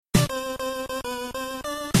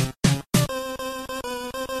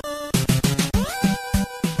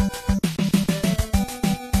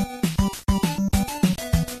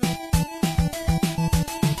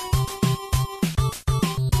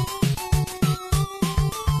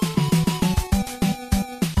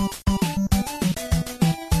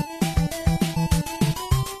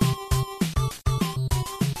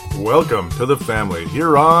welcome to the family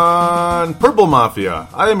here on Purple Mafia.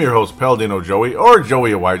 I am your host, Paladino Joey, or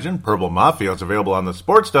Joey Awajan. Purple Mafia is available on the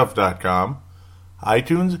sportstuff.com,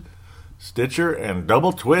 iTunes, Stitcher, and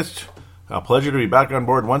Double Twist. A pleasure to be back on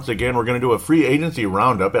board once again. We're going to do a free agency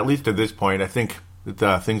roundup, at least at this point. I think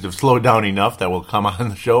that things have slowed down enough that we'll come on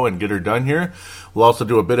the show and get her done here. We'll also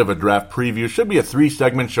do a bit of a draft preview. Should be a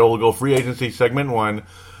 3-segment show. We'll go free agency segment 1,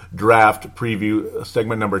 draft preview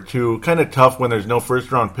segment number 2. Kind of tough when there's no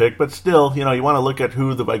first round pick, but still, you want to look at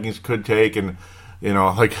who the Vikings could take and,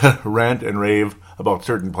 rant and rave about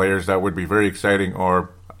certain players. That would be very exciting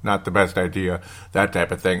or not the best idea, that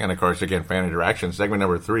type of thing. And of course, again, fan interaction, segment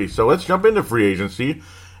number 3. So let's jump into free agency,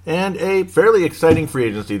 and a fairly exciting free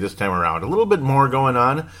agency this time around. A little bit more going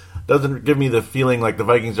on. Doesn't give me the feeling like the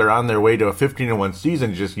Vikings are on their way to a 15-1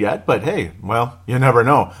 season just yet, but hey, well, you never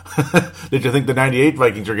know. Did you think the 98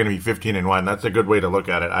 Vikings are going to be 15-1? That's a good way to look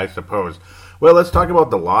at it, I suppose. Well, let's talk about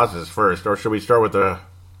the losses first, or should we start with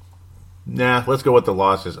let's go with the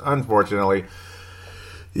losses, unfortunately.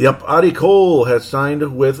 Yep, Audie Cole has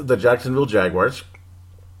signed with the Jacksonville Jaguars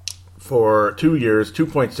for 2 years,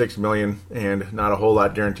 $2.6 million, and not a whole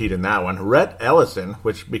lot guaranteed in that one. Rhett Ellison,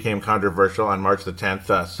 which became controversial on March the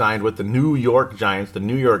 10th, signed with the New York Giants.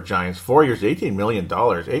 4 years, $18 million,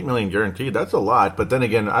 $8 million guaranteed. That's a lot, but then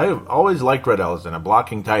again, I've always liked Rhett Ellison, a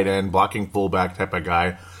blocking tight end, blocking fullback type of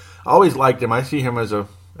guy. Always liked him. I see him as a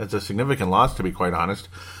significant loss, to be quite honest.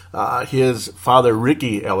 His father,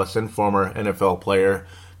 Ricky Ellison, former NFL player,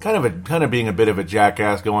 kind of being a bit of a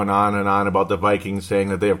jackass, going on and on about the Vikings, saying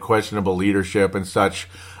that they have questionable leadership and such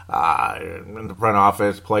in the front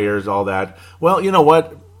office, players, all that. Well, you know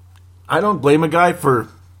what? I don't blame a guy for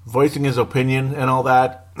voicing his opinion and all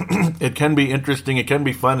that. It can be interesting. It can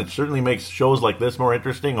be fun. It certainly makes shows like this more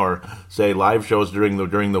interesting, or say live shows during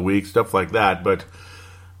the week, stuff like that. But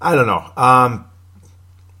I don't know.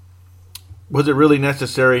 Was it really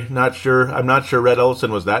necessary? Not sure. I'm not sure Rhett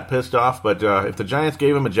Ellison was that pissed off, but if the Giants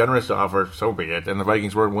gave him a generous offer, so be it. And the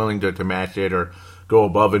Vikings weren't willing to match it or go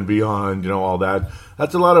above and beyond, all that.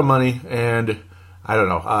 That's a lot of money, and I don't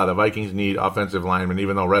know. The Vikings need offensive linemen,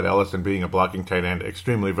 even though Rhett Ellison, being a blocking tight end,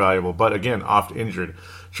 extremely valuable, but again, oft injured.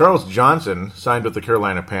 Charles Johnson signed with the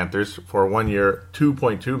Carolina Panthers for 1 year,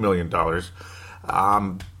 $2.2 million.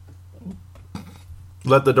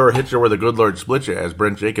 Let the door hit you where the good Lord split you, as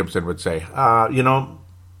Brent Jacobson would say.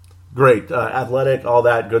 Great. Athletic, all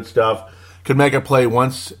that good stuff. Could make a play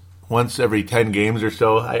once every 10 games or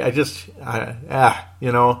so.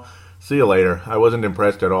 See you later. I wasn't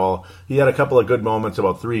impressed at all. He had a couple of good moments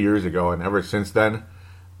about 3 years ago, and ever since then,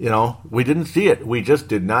 we didn't see it. We just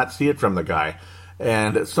did not see it from the guy.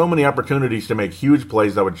 And so many opportunities to make huge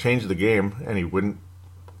plays that would change the game, and he wouldn't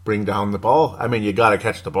bring down the ball. I mean, you got to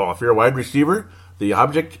catch the ball. If you're a wide receiver, the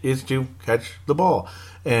object is to catch the ball.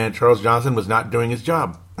 And Charles Johnson was not doing his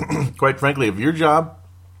job. Quite frankly, if your job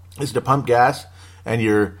is to pump gas and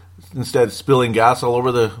you're instead spilling gas all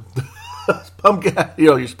over the pump gas,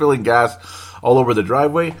 you're spilling gas all over the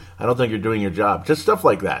driveway, I don't think you're doing your job. Just stuff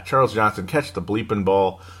like that. Charles Johnson, catch the bleeping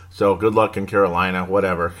ball. So good luck in Carolina,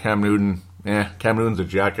 whatever. Cam Newton's a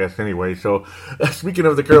jackass anyway. So speaking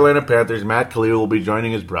of the Carolina Panthers, Matt Kalil will be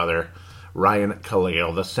joining his brother, Ryan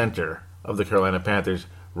Kalil, the center of the Carolina Panthers.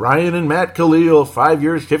 Ryan and Matt Kalil, 5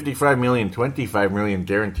 years, $55 million, $25 million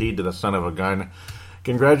guaranteed to the son of a gun.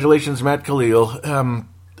 Congratulations, Matt Kalil.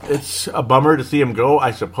 It's a bummer to see him go,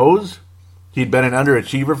 I suppose. He'd been an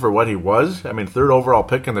underachiever for what he was. I mean, 3rd overall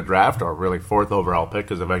pick in the draft, or really 4th overall pick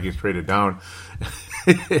because the Vikings traded down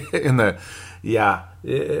a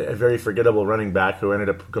very forgettable running back who ended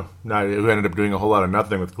up doing a whole lot of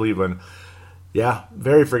nothing with Cleveland. Yeah,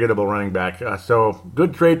 very forgettable running back. So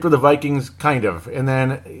good trade for the Vikings, kind of. And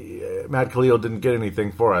then Matt Kalil didn't get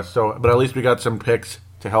anything for us. But at least we got some picks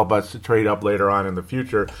to help us trade up later on in the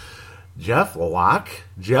future. Jeff Locke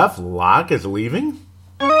is leaving?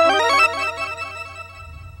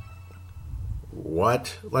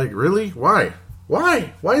 What? Like, really? Why?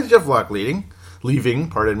 Why is Jeff Locke leaving?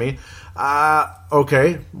 Pardon me.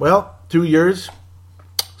 Okay. Well, 2 years.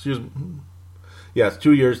 Excuse me. Yes,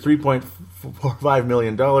 2 years, $3.45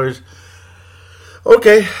 million.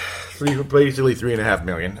 Okay, basically $3.5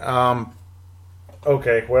 million.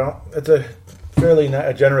 Okay, well, it's a fairly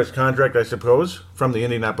generous contract, I suppose, from the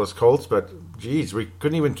Indianapolis Colts. But geez, we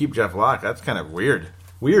couldn't even keep Jeff Locke. That's kind of weird.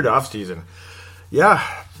 Weird offseason. Yeah,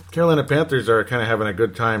 Carolina Panthers are kind of having a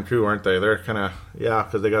good time too, aren't they? They're kind of,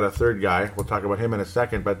 because they got a third guy. We'll talk about him in a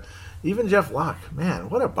second, but even Jeff Locke, man,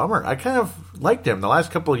 what a bummer. I kind of liked him the last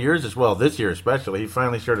couple of years as well, this year especially. He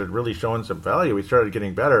finally started really showing some value. He started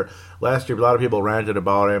getting better. Last year, a lot of people ranted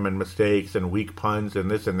about him and mistakes and weak punts and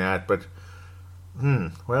this and that, but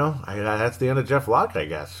That's the end of Jeff Locke, I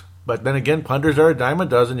guess. But then again, punters are a dime a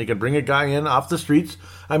dozen. You can bring a guy in off the streets.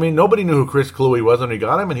 I mean, nobody knew who Chris Kluwe was when he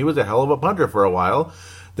got him, and he was a hell of a punter for a while.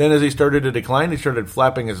 Then as he started to decline, he started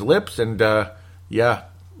flapping his lips, and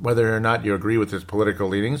whether or not you agree with his political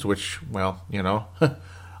leanings, which, well,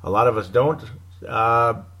 a lot of us don't,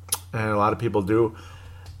 and a lot of people do,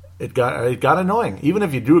 it got annoying. Even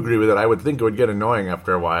if you do agree with it, I would think it would get annoying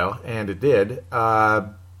after a while, and it did.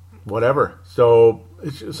 Whatever. So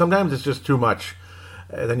sometimes it's just too much.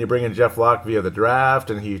 And then you bring in Jeff Locke via the draft,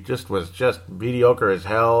 and he was just mediocre as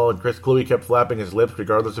hell. And Chris Kluwe kept flapping his lips,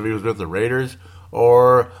 regardless if he was with the Raiders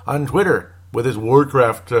or on Twitter with his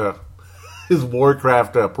Warcraft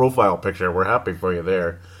profile picture. We're happy for you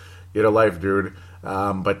there. Get a life, dude.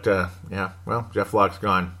 Jeff Locke's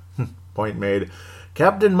gone. Point made.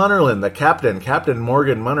 Captain Munnerlyn, Captain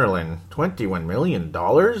Morgan Munnerlyn, $21 million,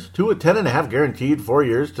 $10.5 guaranteed, 4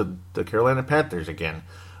 years to the Carolina Panthers again.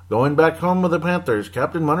 Going back home with the Panthers,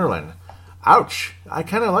 Captain Munnerlyn. Ouch. I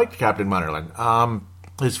kind of liked Captain Munnerlyn.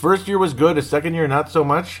 His first year was good, his second year not so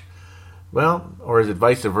much. Well, or is it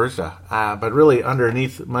vice versa? But really,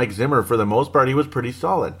 underneath Mike Zimmer, for the most part, he was pretty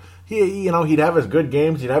solid. He'd have his good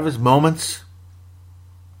games, he'd have his moments.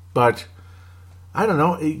 But, I don't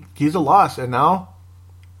know, he's a loss. And now,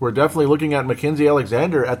 we're definitely looking at Mackenzie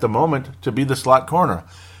Alexander at the moment to be the slot corner.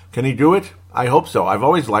 Can he do it? I hope so. I've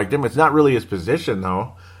always liked him. It's not really his position,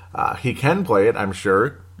 though. He can play it, I'm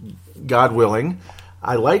sure. God willing.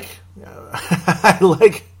 I like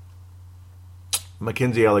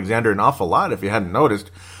Mackenzie Alexander an awful lot, if you hadn't noticed.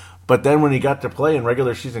 But then when he got to play in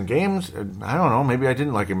regular season games, I don't know, maybe I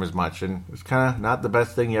didn't like him as much. And it's kind of not the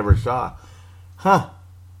best thing you ever saw.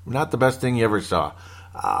 Not the best thing you ever saw.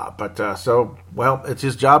 It's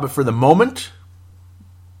his job for the moment.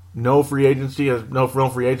 No free agent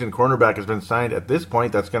cornerback has been signed at this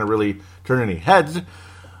point. That's going to really turn any heads.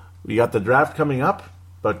 We got the draft coming up,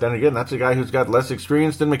 but then again, that's a guy who's got less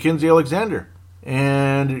experience than Mackenzie Alexander.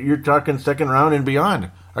 And you're talking second round and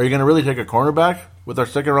beyond. Are you going to really take a cornerback with our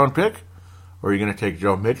second round pick? Or are you going to take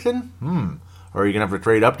Joe Mixon? Or are you going to have to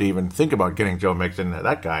trade up to even think about getting Joe Mixon?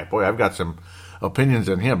 That guy, boy, I've got some opinions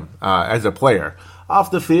on him as a player.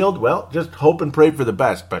 Off the field, well, just hope and pray for the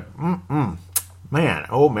best. But,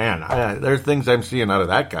 there's things I'm seeing out of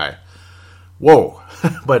that guy. Whoa.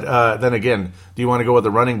 But then again, do you want to go with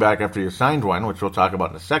a running back after you signed one, which we'll talk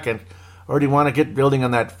about in a second, or do you want to get building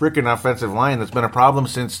on that freaking offensive line that's been a problem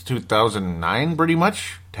since 2009, pretty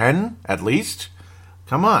much? 10, at least?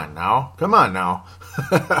 Come on now.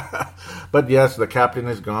 But yes, the captain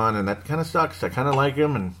is gone, and that kind of sucks. I kind of like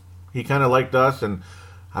him, and he kind of liked us, and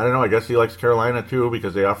I don't know, I guess he likes Carolina too,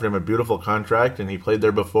 because they offered him a beautiful contract, and he played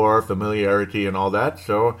there before, familiarity and all that.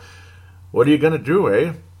 So what are you going to do,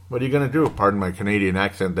 eh? What are you going to do? Pardon my Canadian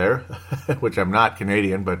accent there, which I'm not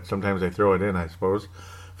Canadian, but sometimes I throw it in, I suppose,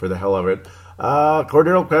 for the hell of it.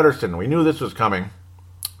 Cordero Patterson, we knew this was coming.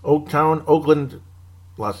 Oaktown, Oakland,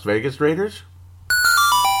 Las Vegas Raiders?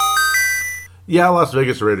 Yeah, Las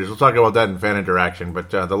Vegas Raiders. We'll talk about that in fan interaction, but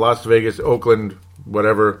the Las Vegas, Oakland,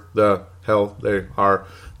 whatever the hell they are,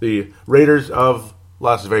 the Raiders of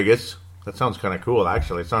Las Vegas. That sounds kind of cool,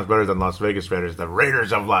 actually. It sounds better than Las Vegas Raiders. The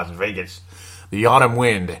Raiders of Las Vegas. The Autumn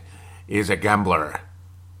Wind is a gambler.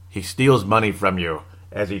 He steals money from you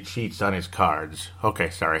as he cheats on his cards. Okay,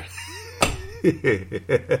 sorry.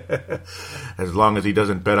 As long as he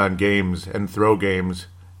doesn't bet on games and throw games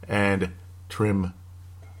and trim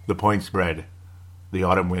the point spread, the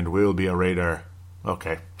Autumn Wind will be a Raider.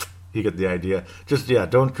 Okay, you get the idea. Just,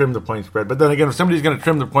 don't trim the point spread. But then again, if somebody's going to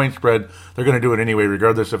trim the point spread, they're going to do it anyway,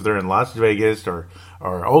 regardless if they're in Las Vegas or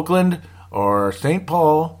Oakland or St.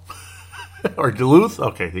 Paul or Duluth.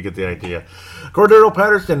 Okay, you get the idea. Cordero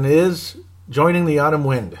Patterson is joining the Autumn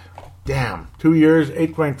Wind. Damn. 2 years,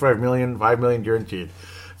 $8.5 million, $5 million guaranteed.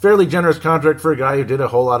 Fairly generous contract for a guy who did a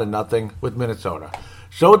whole lot of nothing with Minnesota.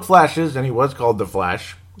 Showed flashes, and he was called the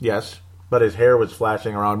Flash, yes, but his hair was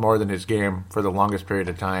flashing around more than his game for the longest period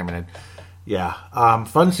of time. And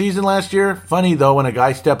fun season last year. Funny, though, when a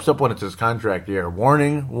guy steps up when it's his contract year.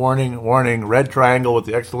 Warning, warning, warning. Red triangle with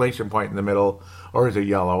the exclamation point in the middle. Or is it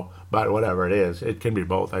yellow? But whatever it is. It can be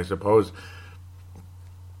both, I suppose.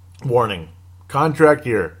 Warning. Contract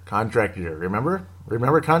year.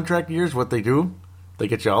 Remember contract years, what they do? They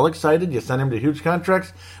get you all excited. You send them to huge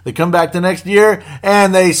contracts. They come back the next year,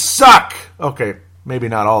 and they suck. Okay, maybe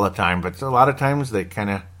not all the time, but a lot of times they kind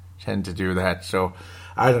of tend to do that. So,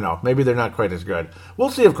 I don't know. Maybe they're not quite as good.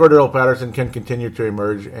 We'll see if Cordero Patterson can continue to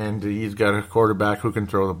emerge, and he's got a quarterback who can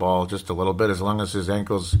throw the ball just a little bit as long as his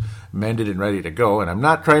ankle's mended and ready to go. And I'm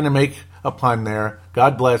not trying to make a pun there.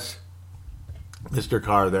 God bless Mr.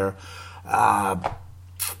 Carr there.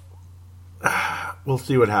 We'll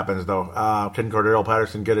see what happens, though. Can Cordero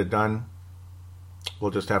Patterson get it done?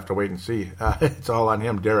 We'll just have to wait and see. It's all on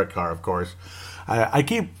him. Derek Carr, of course.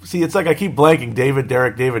 It's like I keep blanking David,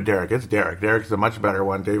 Derek. It's Derek. Derek's the much better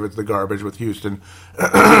one. David's the garbage with Houston.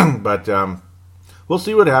 But we'll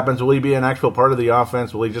see what happens. Will he be an actual part of the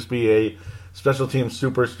offense? Will he just be a special teams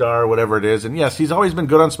superstar, whatever it is? And yes, he's always been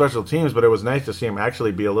good on special teams, but it was nice to see him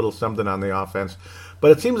actually be a little something on the offense.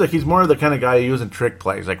 But it seems like he's more of the kind of guy using trick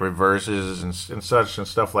plays, like reverses and such and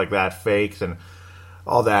stuff like that, fakes and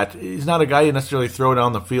all that. He's not a guy you necessarily throw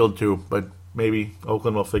down the field to, but maybe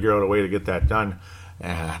Oakland will figure out a way to get that done.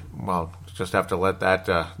 Well, just have to let that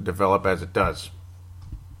develop as it does.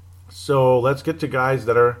 So let's get to guys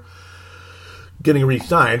that are getting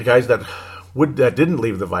re-signed, guys that didn't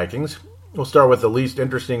leave the Vikings. We'll start with the least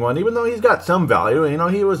interesting one, even though he's got some value. You know,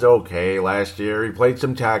 he was okay last year. He played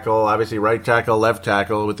some tackle, obviously right tackle, left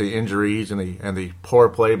tackle with the injuries and the poor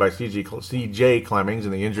play by C.J. Clemmings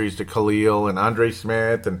and the injuries to Khalil and Andre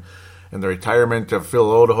Smith and the retirement of Phil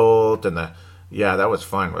Odeholt and that was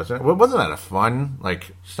fun, wasn't it? Wasn't that a fun,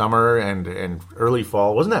 like, summer and early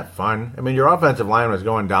fall? Wasn't that fun? I mean, your offensive line was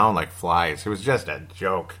going down like flies. It was just a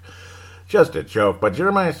joke. But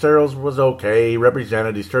Jeremiah Sirles was okay. He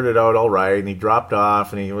started out all right, and he dropped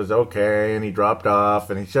off, and he was okay, and he dropped off,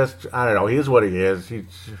 and he's just, I don't know, he is what he is.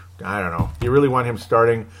 I don't know. You really want him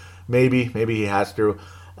starting? Maybe he has to.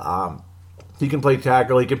 He can play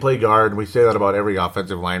tackle, he can play guard, and we say that about every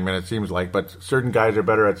offensive lineman, it seems like, but certain guys are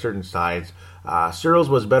better at certain sides. Sirles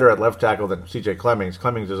was better at left tackle than C.J. Clemmings.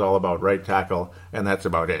 Clemmings is all about right tackle, and that's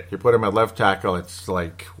about it. You put him at left tackle, it's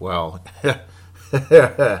like, well...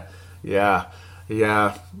 Yeah,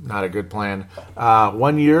 not a good plan.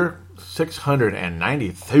 1 year,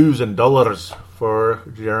 $690,000 for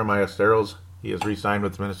Jeremiah Sirles. He is re-signed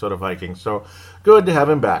with the Minnesota Vikings, so good to have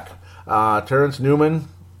him back. Terrence Newman,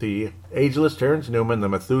 the ageless Terrence Newman, the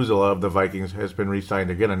Methuselah of the Vikings, has been re-signed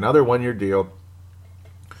again. Another 1 year deal,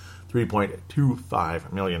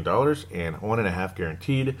 $3.25 million and 1.5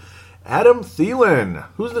 guaranteed. Adam Thielen.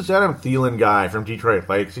 Who's this Adam Thielen guy from Detroit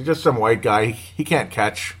Lakes? He's just some white guy. He can't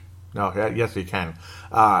catch. No, yes, he can.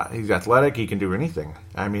 He's athletic. He can do anything.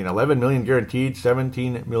 I mean, $11 million guaranteed,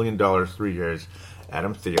 $17 million 3 years.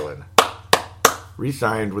 Adam Thielen,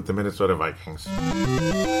 re-signed with the Minnesota Vikings.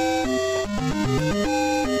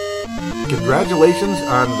 Congratulations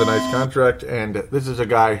on the nice contract. And this is a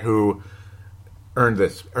guy who earned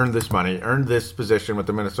this money, earned this position with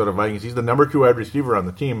the Minnesota Vikings. He's the number 2 wide receiver on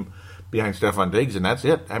the team behind Stefon Diggs, and that's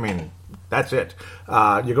it. I mean, that's it.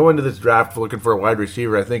 You go into this draft looking for a wide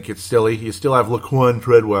receiver. I think it's silly. You still have Laquan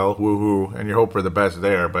Treadwell, woohoo, and you hope for the best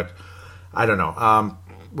there. But I don't know.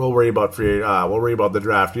 We'll worry about the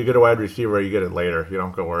draft. You get a wide receiver, you get it later. You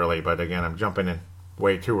don't go early. But again, I'm jumping in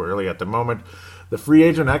way too early at the moment. The free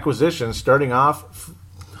agent acquisition starting off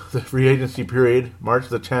the free agency period, March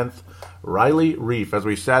the 10th. Riley Reiff, as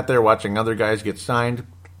we sat there watching other guys get signed,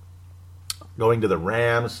 going to the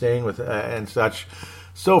Rams, staying with and such.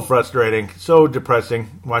 So frustrating, so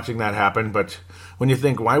depressing watching that happen. But when you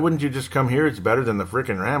think, why wouldn't you just come here? It's better than the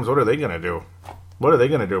freaking Rams. What are they going to do?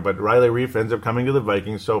 But Riley Reiff ends up coming to the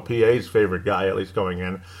Vikings, so PA's favorite guy, at least going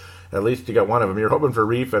in. At least you got one of them. You're hoping for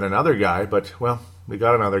Reiff and another guy, but, well, we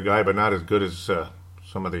got another guy, but not as good as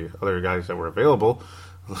some of the other guys that were available.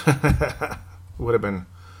 Would have been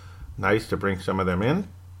nice to bring some of them in.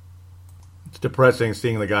 It's depressing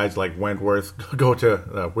seeing the guys like Whitworth go to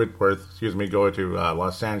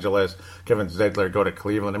Los Angeles. Kevin Zeitler go to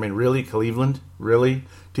Cleveland. I mean, really, Cleveland? Really?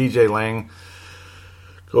 TJ Lang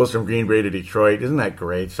goes from Green Bay to Detroit. Isn't that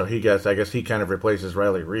great? So I guess he kind of replaces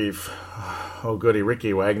Riley Reiff. Oh, goody.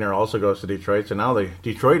 Ricky Wagner also goes to Detroit. So now the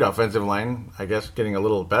Detroit offensive line, I guess, getting a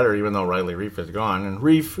little better, even though Riley Reiff is gone. And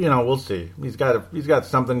Reiff, we'll see. He's got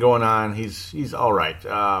something going on. He's all right.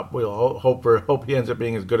 We'll hope he ends up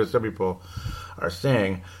being as good as some people are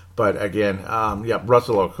saying. But again,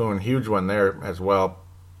 Russell Okung, huge one there as well.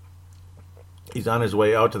 He's on his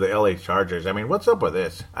way out to the LA Chargers. I mean, what's up with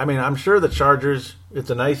this? I mean, I'm sure the Chargers, it's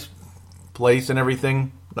a nice place and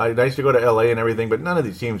everything. Nice to go to LA and everything, but none of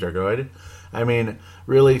these teams are good. I mean,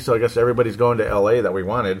 really, so I guess everybody's going to LA that we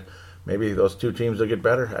wanted. Maybe those two teams will get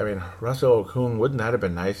better. I mean, Russell Okung, wouldn't that have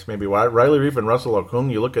been nice? Maybe Riley Reiff and Russell Okung,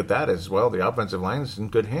 you look at that as well. The offensive line's in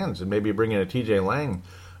good hands, and maybe bring in a TJ Lang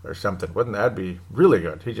or something. Wouldn't that be really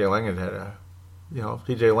good? TJ Lang had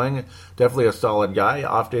TJ Lang, definitely a solid guy,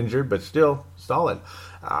 oft injured, but still solid.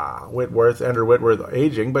 Andrew Whitworth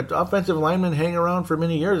aging, but offensive linemen hang around for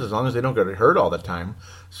many years as long as they don't get hurt all the time.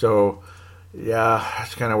 So, yeah,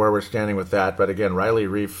 that's kind of where we're standing with that. But again, Riley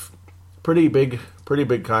Reiff, pretty big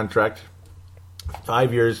contract.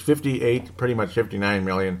 5 years, 58, pretty much 59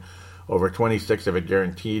 million, over 26 of it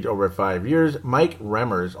guaranteed over 5 years. Mike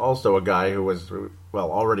Remmers, also a guy who was,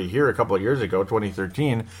 already here a couple of years ago,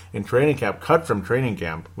 2013, in training camp, cut from training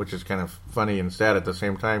camp, which is kind of funny and sad at the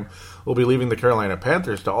same time, will be leaving the Carolina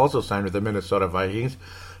Panthers to also sign with the Minnesota Vikings.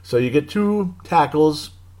 So you get 2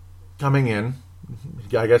 tackles coming in.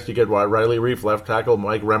 I guess you get Riley Reiff left tackle,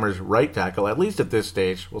 Mike Remmers right tackle, at least at this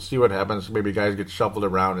stage. We'll see what happens. Maybe guys get shuffled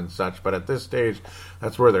around and such, but at this stage,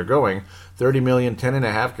 that's where they're going. $30 million,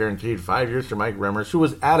 10.5 guaranteed, 5 years for Mike Remmers, who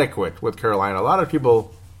was adequate with Carolina. A lot of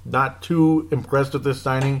people not too impressed with this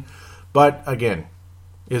signing, but again,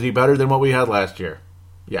 is he better than what we had last year?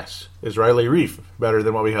 Yes. Is Riley Reiff better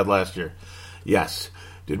than what we had last year? Yes.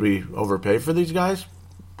 Did we overpay for these guys?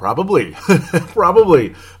 Probably.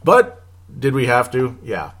 Probably. But did we have to?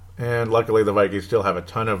 Yeah. And luckily the Vikings still have a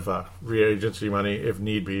ton of free agency money if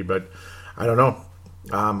need be, but I don't know.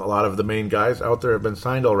 A lot of the main guys out there have been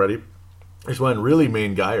signed already. There's one really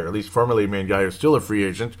main guy, or at least formerly main guy, who's still a free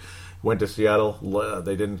agent. Went to Seattle.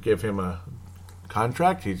 They didn't give him a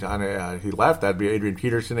contract. He left. That'd be Adrian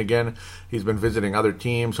Peterson again. He's been visiting other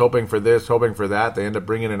teams, hoping for this, hoping for that. They end up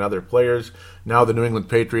bringing in other players. Now the New England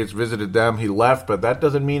Patriots visited them. He left, but that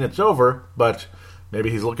doesn't mean it's over. But maybe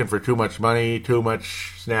he's looking for too much money, too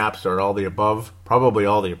much snaps, or all the above. Probably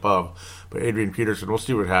all the above. But Adrian Peterson, we'll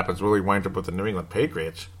see what happens. Will he wind up with the New England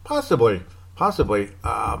Patriots? Possibly.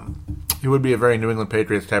 It would be a very New England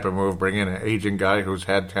Patriots type of move. Bring in an aging guy who's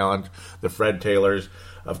had talent. The Fred Taylors,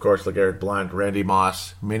 of course, LeGarrette Blount, Randy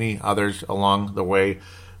Moss, many others along the way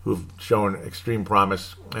who've shown extreme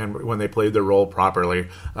promise and when they played their role properly.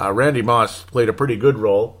 Randy Moss played a pretty good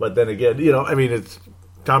role, but then again, it's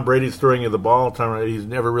Tom Brady's throwing you the ball. He's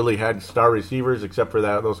never really had star receivers except for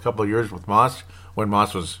those couple of years with Moss, when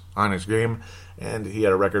Moss was on his game. And he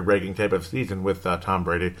had a record-breaking type of season with Tom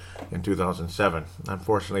Brady in 2007.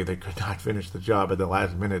 Unfortunately, they could not finish the job at the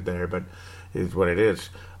last minute there, but it is what it is.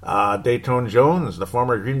 Dayton Jones, the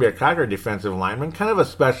former Green Bay Packer defensive lineman, kind of a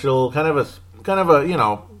specialist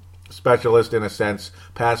in a sense,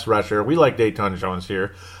 pass rusher. We like Dayton Jones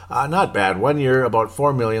here. Not bad. 1 year, about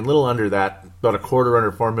 $4 million, little under that, about a quarter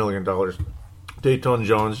under $4 million. Dayton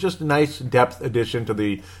Jones, just a nice depth addition to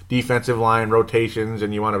the defensive line, rotations,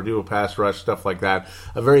 and you want to do a pass rush, stuff like that.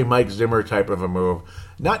 A very Mike Zimmer type of a move.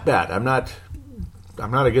 Not bad. I'm not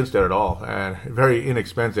against it at all. And very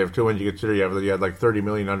inexpensive, too, when you consider you had like $30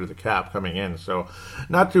 million under the cap coming in. So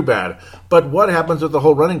not too bad. But what happens with the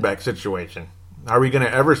whole running back situation? Are we going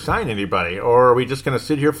to ever sign anybody? Or are we just going to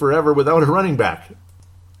sit here forever without a running back?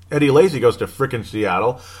 Eddie Lacy goes to frickin'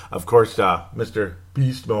 Seattle. Of course, Mr.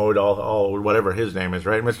 Beast Mode, all whatever his name is,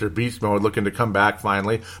 right? Mr. Beast Mode looking to come back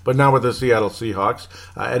finally, but now with the Seattle Seahawks.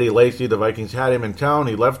 Eddie Lacy, the Vikings had him in town.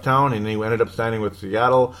 He left town, and he ended up signing with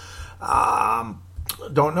Seattle.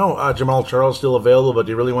 Don't know. Jamal Charles still available, but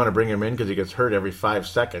do you really want to bring him in because he gets hurt every 5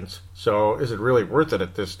 seconds? So is it really worth it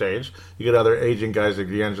at this stage? You get other aging guys like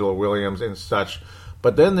D'Angelo Williams and such.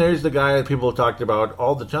 But then there's the guy that people talked about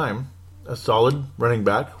all the time, a solid running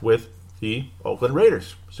back with the Oakland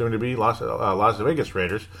Raiders, soon to be Las Vegas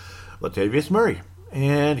Raiders, Latavius Murray.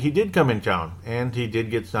 And he did come in town, and he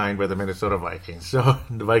did get signed by the Minnesota Vikings. So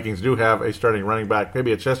the Vikings do have a starting running back,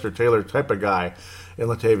 maybe a Chester Taylor type of guy in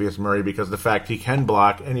Latavius Murray, because of the fact he can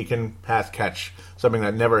block and he can pass catch, something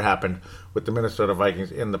that never happened with the Minnesota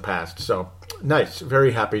Vikings in the past. So nice.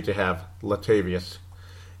 Very happy to have Latavius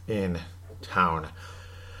in town.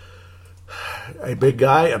 A big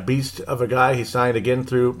guy, a beast of a guy. He signed again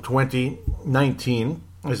through 2019.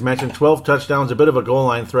 As mentioned, 12 touchdowns, a bit of a goal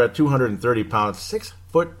line threat, 230 pounds,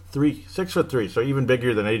 6'3", so even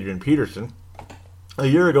bigger than Adrian Peterson. A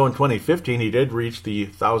year ago in 2015, he did reach the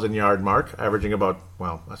 1,000-yard mark, averaging about,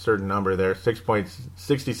 a certain number there,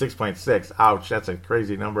 66.6. Ouch, that's a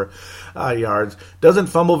crazy number, yards. Doesn't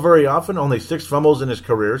fumble very often, only 6 fumbles in his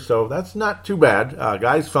career, so that's not too bad.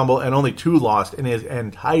 Guys fumble, and only 2 lost in his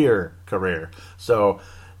entire career. So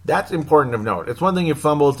that's important of note. It's one thing if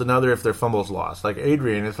fumbles, another if their fumbles lost. Like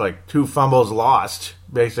Adrian, it's like 2 fumbles lost,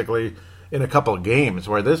 basically, in a couple of games,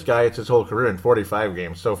 where this guy, it's his whole career in 45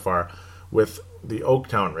 games so far with the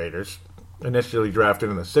Oaktown Raiders, initially drafted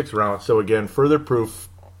in the 6th round. So again, further proof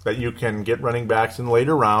that you can get running backs in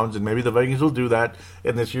later rounds, and be the Vikings will do that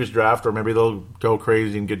in this year's draft, or maybe they'll go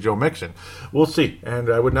crazy and get Joe Mixon. We'll see. And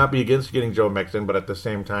I would not be against getting Joe Mixon, but at the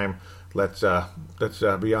same time, let's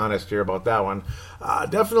be honest here about that one.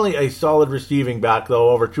 Definitely a solid receiving back, though.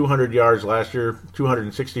 Over 200 yards last year,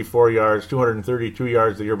 264 yards, 232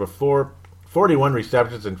 yards the year before, 41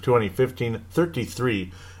 receptions in 2015,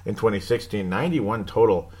 33 in 2016, 91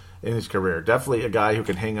 total in his career. Definitely a guy who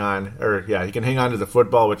can he can hang on to the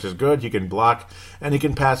football, which is good. He can block, and he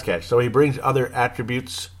can pass catch. So he brings other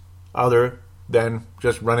attributes other than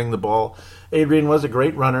just running the ball. Adrian was a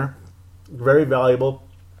great runner, very valuable.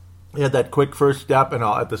 He had that quick first step, and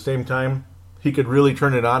at the same time, he could really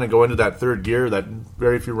turn it on and go into that third gear that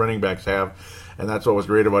very few running backs have. And that's what was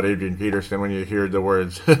great about Adrian Peterson when you hear the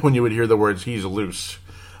words, when you would hear the words, he's loose,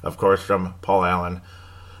 of course, from Paul Allen,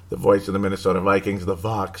 the voice of the Minnesota Vikings, the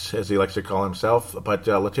Vox, as he likes to call himself. But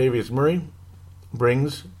Latavius Murray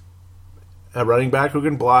brings a running back who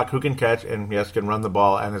can block, who can catch, and yes, can run the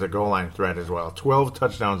ball, and is a goal line threat as well. 12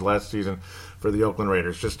 touchdowns last season for the Oakland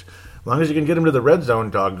Raiders. Just as long as you can get him to the red zone,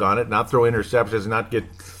 doggone it, not throw interceptions, not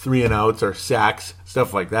get 3-and-outs or sacks,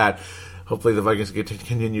 stuff like that. Hopefully the Vikings get to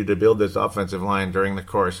continue to build this offensive line during the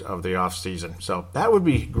course of the offseason. So that would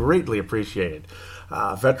be greatly appreciated.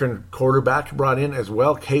 Veteran quarterback brought in as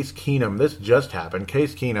well, Case Keenum. This just happened.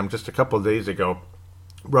 Case Keenum, just a couple of days ago,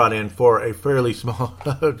 brought in for a fairly small,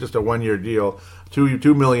 just a one-year deal,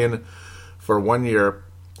 $2 million for 1 year.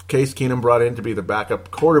 Case Keenum brought in to be the backup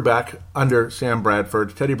quarterback under Sam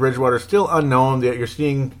Bradford. Teddy Bridgewater still unknown. You're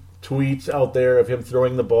seeing tweets out there of him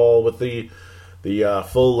throwing the ball with the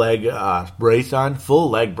full leg brace on, full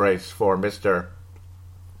leg brace for Mr.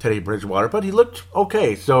 Teddy Bridgewater, but he looked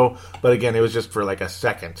okay. But again, it was just for like a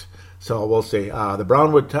second. So we'll see. The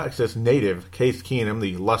Brownwood, Texas native, Case Keenum,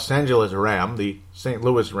 the Los Angeles Ram, the St.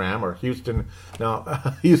 Louis Ram, or Houston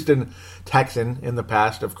Texan in the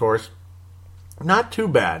past, of course. Not too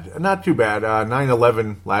bad.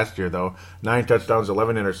 9-11 last year, though. 9 touchdowns,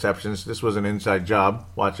 11 interceptions. This was an inside job.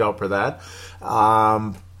 Watch out for that.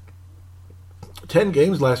 10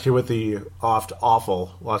 games last year with the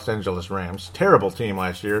awful Los Angeles Rams. Terrible team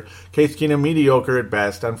last year. Case Keenum, mediocre at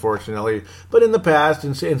best, unfortunately. But in the past,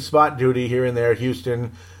 in spot duty here and there,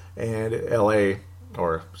 Houston and L.A.,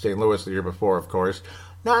 or St. Louis the year before, of course.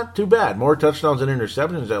 Not too bad. More touchdowns than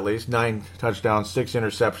interceptions, at least. 9 touchdowns, 6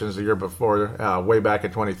 interceptions the year before, way back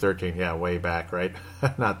in 2013. Yeah, way back, right?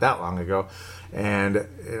 Not that long ago. And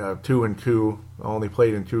 2-2, only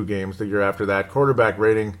played in 2 games the year after that. Quarterback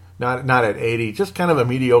rating, not at 80. Just kind of a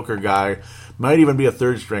mediocre guy. Might even be a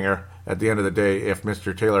third stringer at the end of the day if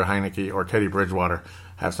Mr. Taylor Heineke or Teddy Bridgewater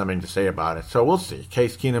have something to say about it. So we'll see.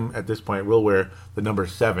 Case Keenum at this point will wear the number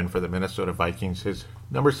 7 for the Minnesota Vikings. His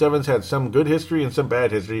number 7's had some good history and some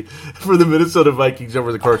bad history for the Minnesota Vikings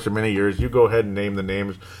over the course of many years. You go ahead and name the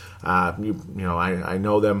names. I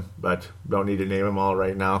know them, but don't need to name them all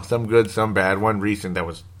right now. Some good, some bad. One recent that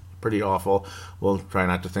was pretty awful. We'll try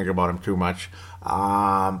not to think about him too much.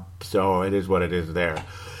 So it is what it is there.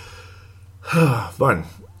 Fun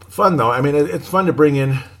though. I mean, it's fun to bring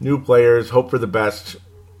in new players, hope for the best.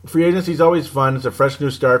 Free agency is always fun. It's a fresh new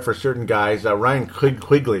start for certain guys. Ryan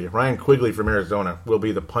Quigley from Arizona will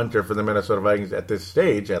be the punter for the Minnesota Vikings at this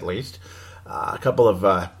stage, at least. A couple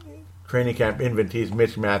of training camp invitees,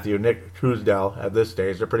 Mitch Matthew, Nick Truesdell at this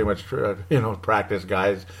stage. They're pretty much practice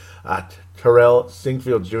guys. Terrell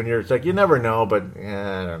Singfield Jr. It's like you never know, but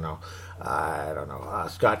I don't know.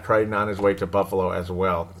 Scott Crichton on his way to Buffalo as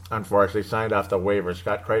well. Unfortunately, signed off the waiver.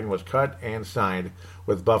 Scott Crichton was cut and signed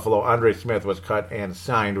with Buffalo. Andre Smith was cut and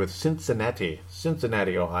signed with Cincinnati,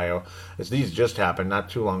 Ohio. These just happened not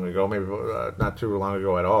too long ago, maybe not too long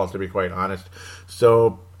ago at all, to be quite honest.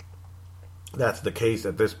 So that's the case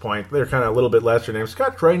at this point. They're kind of a little bit lesser names.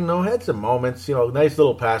 Scott Crichton, though, had some moments. Nice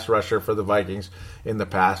little pass rusher for the Vikings in the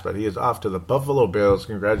past, but he is off to the Buffalo Bills.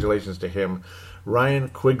 Congratulations to him. Ryan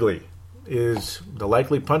Quigley is the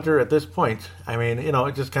likely punter at this point. I mean,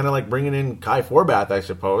 it's just kind of like bringing in Kai Forbath, I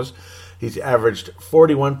suppose. He's averaged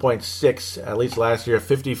 41.6, at least last year,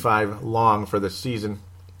 55 long for the season.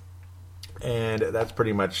 And that's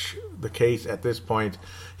pretty much the case at this point.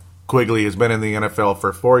 Quigley has been in the NFL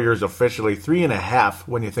for 4 years officially, 3.5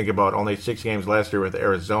 when you think about only 6 games last year with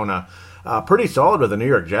Arizona. Pretty solid with the New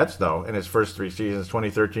York Jets, though, in his first 3 seasons,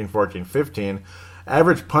 2013, 14, 15.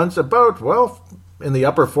 Average punts about, in the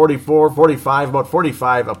upper 44, 45, about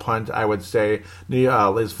 45 a punt, I would say.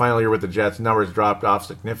 His final year with the Jets, numbers dropped off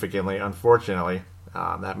significantly, unfortunately.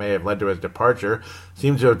 That may have led to his departure.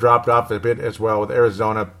 Seems to have dropped off a bit as well with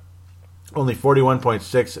Arizona. Only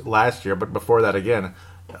 41.6 last year, but before that, again,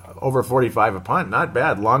 over 45 a punt. Not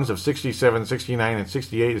bad. Longs of 67, 69, and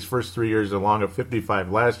 68 his first 3 years, a long of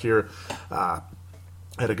 55 last year.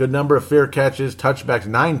 Had a good number of fair catches, touchbacks,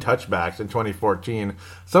 9 touchbacks in 2014.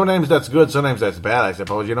 Sometimes that's good, sometimes that's bad, I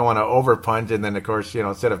suppose. You don't want to over punt, and then of course,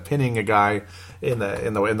 instead of pinning a guy in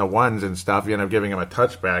the ones and stuff, you end up giving him a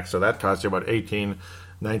touchback. So that costs you about 18,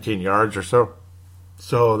 19 yards or so.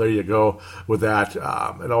 So there you go with that.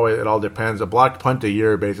 It all depends. A blocked punt a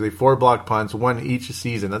year, basically 4 blocked punts, 1 each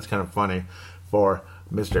season. That's kind of funny for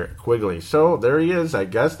Mr. Quigley. So there he is. I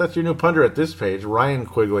guess that's your new punter at this page, Ryan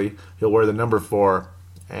Quigley. He'll wear the number 4,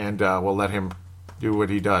 and we'll let him do what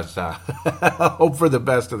he does. Hope for the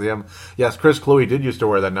best of him. Yes, Chris Cluey did used to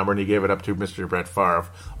wear that number, and he gave it up to Mr. Brett Favre.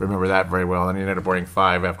 Remember that very well, and he ended up wearing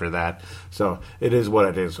 5 after that. So it is what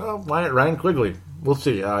it is. Oh, Ryan Quigley. We'll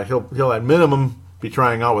see. He'll at minimum be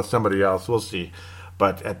trying out with somebody else. We'll see.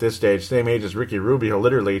 But at this stage, same age as Ricky Rubio,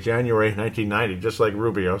 literally January 1990, just like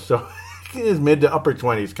Rubio. So his mid to upper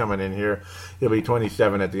 20s coming in here. He'll be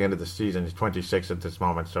 27 at the end of the season. He's 26 at this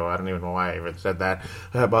moment, so I don't even know why I even said that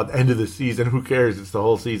about the end of the season. Who cares? It's the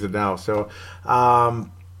whole season now. So,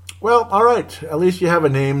 well, all right. At least you have a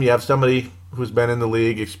name. You have somebody who's been in the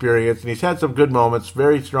league, experienced, and he's had some good moments,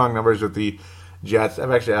 very strong numbers with the Jets.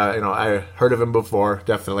 I've actually, I heard of him before,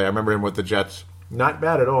 definitely. I remember him with the Jets. Not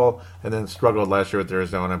bad at all, and then struggled last year with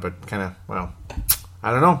Arizona, but kind of, well,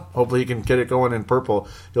 I don't know. Hopefully he can get it going in purple.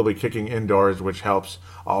 He'll be kicking indoors, which helps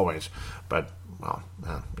always. But, well,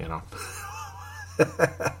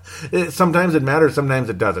 sometimes it matters, sometimes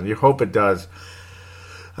it doesn't. You hope it does.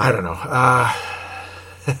 I don't know.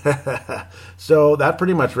 So that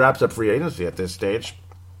pretty much wraps up free agency at this stage.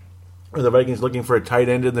 Are the Vikings looking for a tight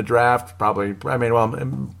end in the draft? Probably. I mean, well,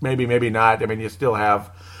 maybe not. I mean, you still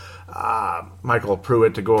have Michael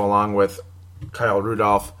Pruitt to go along with Kyle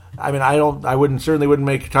Rudolph. I mean, I certainly wouldn't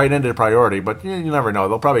make tight end a priority, but you never know.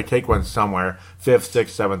 They'll probably take one somewhere, 5th, 6th,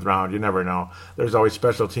 7th round. You never know. There's always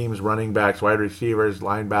special teams, running backs, wide receivers,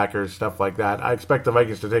 linebackers, stuff like that. I expect the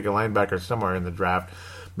Vikings to take a linebacker somewhere in the draft,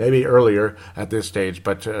 maybe earlier at this stage.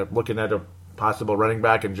 But looking at a possible running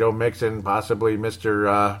back and Joe Mixon, possibly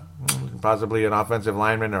possibly an offensive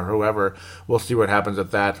lineman or whoever. We'll see what happens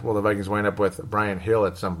with that. Will the Vikings wind up with Brian Hill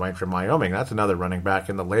at some point from Wyoming? That's another running back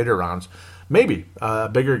in the later rounds. Maybe a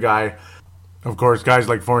bigger guy. Of course, guys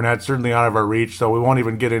like Fournette certainly out of our reach, so we won't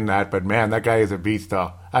even get in that. But man, that guy is a beast,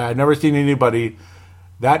 though. I've never seen anybody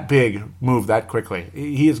that big move that quickly.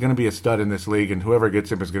 He is going to be a stud in this league, and whoever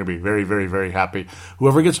gets him is going to be very, very, very happy.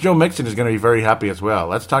 Whoever gets Joe Mixon is going to be very happy as well.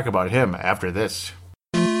 Let's talk about him after this.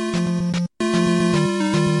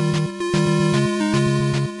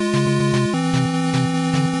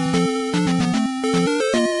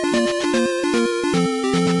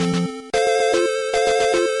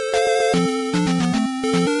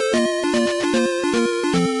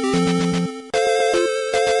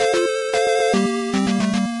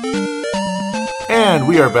 And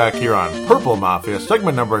we are back here on Purple Mafia.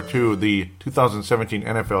 Segment number 2, the 2017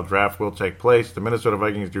 NFL Draft will take place. The Minnesota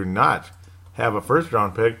Vikings do not have a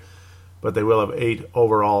first-round pick, but they will have 8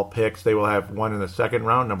 overall picks. They will have 1 in the second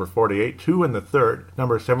round, number 48, 2 in the third,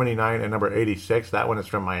 number 79, and number 86. That one is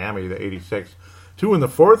from Miami, the 86. 2 in the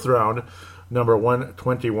fourth round, number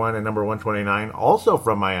 121 and number 129, also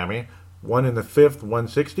from Miami. 1 in the 5th,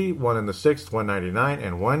 160, 1 in the 6th, 199,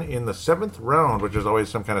 and 1 in the 7th round, which is always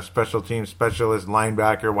some kind of special team specialist,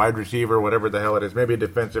 linebacker, wide receiver, whatever the hell it is, maybe a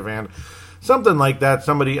defensive end, something like that.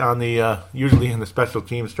 Somebody on the, usually in the special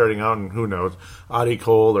team starting out, and who knows, Audie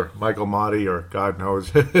Cole or Michael Motti or God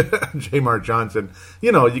knows, Jamar Johnson.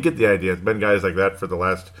 You know, you get the idea. It's been guys like that for the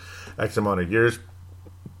last X amount of years.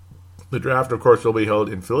 The draft, of course, will be held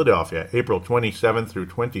in Philadelphia, April 27th through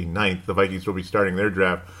 29th. The Vikings will be starting their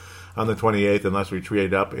draft on the 28th, unless we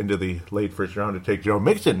trade up into the late first round to take Joe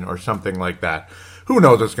Mixon or something like that. Who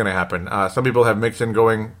knows what's going to happen? Some people have Mixon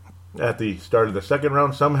going at the start of the second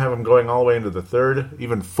round. Some have him going all the way into the third,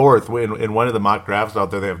 even fourth. In one of the mock drafts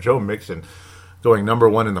out there, they have Joe Mixon going number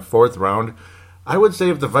 1 in the 4th round. I would say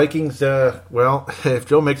if the Vikings, if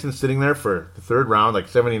Joe Mixon's sitting there for the 3rd round, like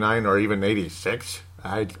 79 or even 86,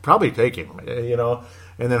 I'd probably take him,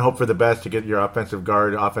 and then hope for the best to get your offensive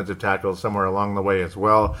guard, offensive tackle somewhere along the way as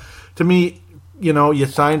well. To me, you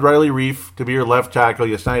signed Riley Reiff to be your left tackle.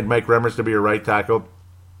 You signed Mike Remmers to be your right tackle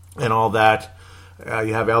and all that.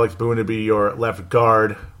 You have Alex Boone to be your left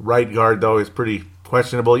guard. Right guard, though, is pretty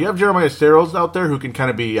questionable. You have Jeremiah Sirles out there who can kind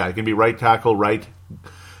of be, he can be right tackle, right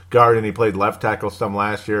guard, and he played left tackle some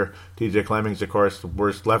last year. TJ Clemmings, of course, the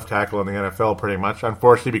worst left tackle in the NFL pretty much,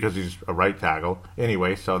 unfortunately, because he's a right tackle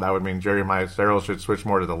anyway, so that would mean Jeremiah Sirles should switch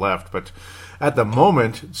more to the left. But at the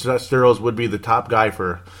moment, Sirles would be the top guy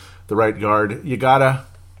for the right guard. You gotta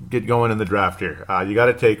get going in the draft here. You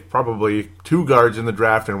gotta take probably 2 guards in the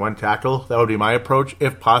draft and 1 tackle. That would be my approach,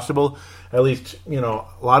 if possible. At least, a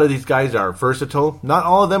lot of these guys are versatile. Not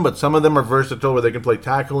all of them, but some of them are versatile where they can play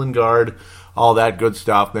tackle and guard, all that good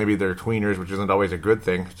stuff. Maybe they're tweeners, which isn't always a good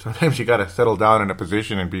thing. Sometimes you got to settle down in a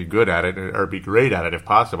position and be good at it, or be great at it if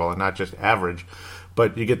possible, and not just average.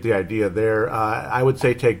 but you get the idea there. I would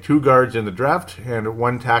say take 2 guards in the draft and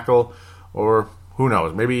 1 tackle, or who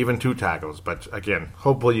knows, maybe even 2 tackles. But again,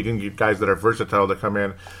 hopefully you can get guys that are versatile to come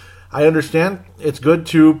in. I understand it's good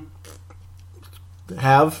to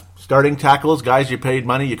have starting tackles, guys you paid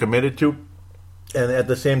money, you committed to, and at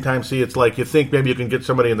the same time, see, it's like you think maybe you can get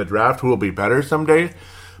somebody in the draft who will be better someday.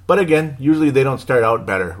 But again, usually they don't start out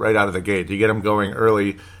better right out of the gate. You get them going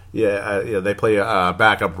early. They play a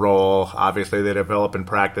backup role. Obviously, they develop in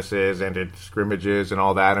practices and in scrimmages and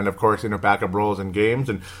all that. And, of course, in backup roles in games.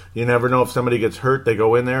 And you never know if somebody gets hurt, they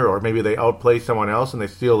go in there, or maybe they outplay someone else and they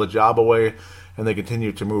steal the job away. And they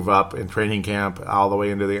continue to move up in training camp all the way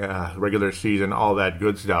into the regular season, all that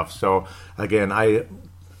good stuff. So, again, I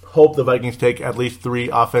hope the Vikings take at least 3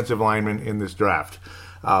 offensive linemen in this draft.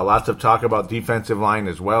 Lots of talk about defensive line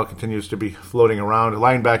as well. Continues to be floating around.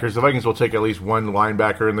 Linebackers, the Vikings will take at least 1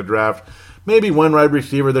 linebacker in the draft. Maybe 1 wide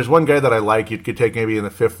receiver. There's one guy that I like you could take maybe in the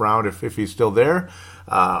 5th round if he's still there.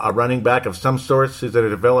 A running back of some sorts. Is it a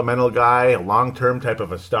developmental guy, a long-term type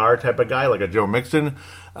of a star type of guy, like a Joe Mixon?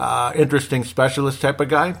 Interesting specialist type of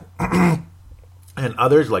guy. And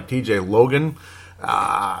others like TJ Logan.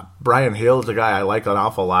 Brian Hill is a guy I like an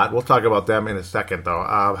awful lot. We'll talk about them in a second, though.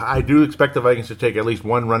 I do expect the Vikings to take at least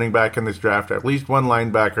 1 running back in this draft, at least 1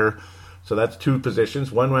 linebacker. So that's 2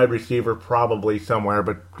 positions. 1 wide receiver probably somewhere,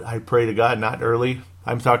 but I pray to God not early.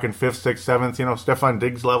 I'm talking 5th, 6th, 7th, Stefon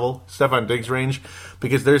Diggs level, Stefon Diggs range,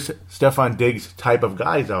 because there's Stefon Diggs type of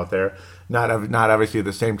guys out there. Not obviously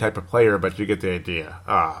the same type of player, but you get the idea.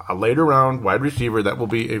 A later round wide receiver that will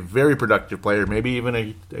be a very productive player, maybe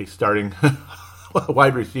even a starting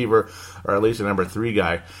wide receiver, or at least a number 3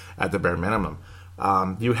 guy at the bare minimum.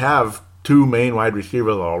 You have 2 main wide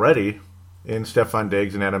receivers already in Stefon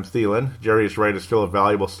Diggs and Adam Thielen. Jarius Wright is still a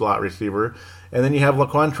valuable slot receiver. And then you have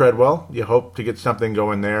Laquan Treadwell. You hope to get something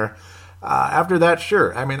going there. After that,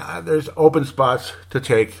 sure. There's open spots to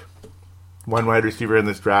take 1 wide receiver in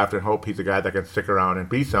this draft and hope he's a guy that can stick around and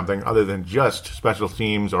be something other than just special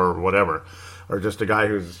teams or whatever. Or just a guy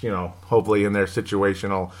who's, hopefully in their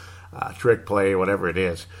situational trick play, whatever it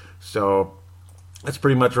is. So that's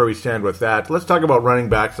pretty much where we stand with that. Let's talk about running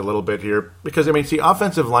backs a little bit here. Because,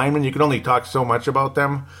 offensive linemen, you can only talk so much about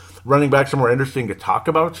them. Running backs are more interesting to talk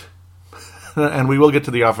about. And we will get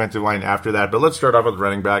to the offensive line after that. But let's start off with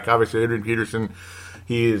running back. Obviously, Adrian Peterson,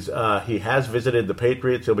 he has visited the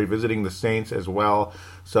Patriots. He'll be visiting the Saints as well.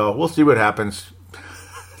 So we'll see what happens.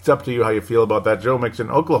 It's up to you how you feel about that. Joe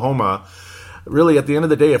Mixon, Oklahoma. Really, at the end of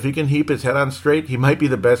the day, if he can keep his head on straight, he might be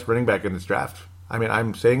the best running back in this draft.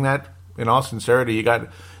 I'm saying that in all sincerity. You got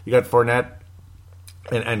Fournette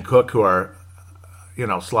and Cook, who are,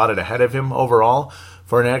 slotted ahead of him overall.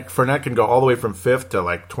 Fournette can go all the way from 5th to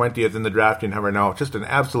 20th in the draft. You never know. Just an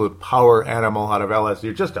absolute power animal out of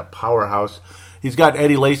LSU. Just a powerhouse. He's got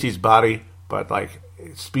Eddie Lacy's body, but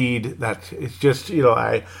speed that it's just,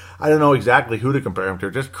 I don't know exactly who to compare him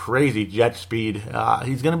to. Just crazy jet speed.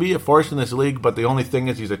 He's going to be a force in this league, but the only thing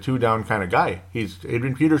is he's a 2-down kind of guy. He's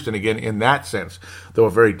Adrian Peterson again in that sense, though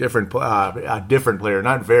a very different player.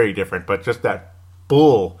 Not very different, but just that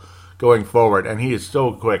bull going forward, and he is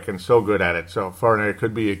so quick and so good at it. So Fournette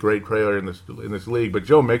could be a great player in this league, but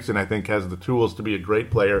Joe Mixon, I think, has the tools to be a great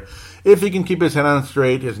player if he can keep his head on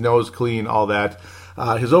straight, his nose clean, all that.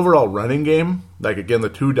 His overall running game, again, the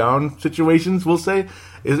 2-down situations, we'll say,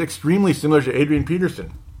 is extremely similar to Adrian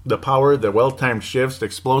Peterson. The power, the well-timed shifts,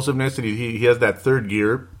 explosiveness, and he has that 3rd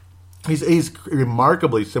gear. He's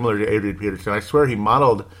remarkably similar to Adrian Peterson. I swear he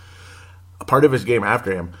modeled a part of his game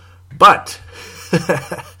after him.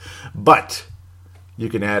 But you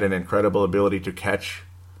can add an incredible ability to catch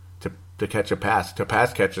a pass, to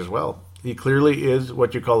pass catch as well. He clearly is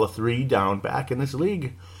what you call a 3-down back in this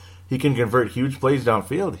league. He can convert huge plays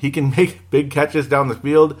downfield. He can make big catches down the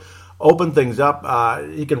field, open things up.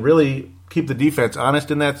 He can really keep the defense honest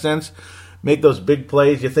in that sense, make those big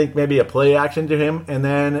plays. You think maybe a play action to him, and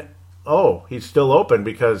then, he's still open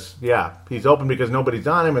because nobody's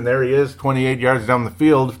on him, and there he is, 28 yards down the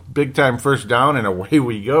field, big-time first down, and away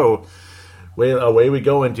we go. Away we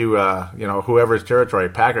go into, whoever's territory,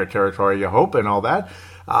 Packer territory, you hope, and all that.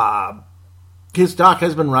 His stock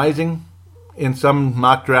has been rising in some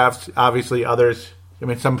mock drafts. Obviously, others,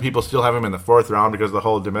 some people still have him in the 4th round because of the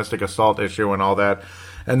whole domestic assault issue and all that.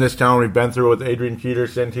 And this town we've been through with Adrian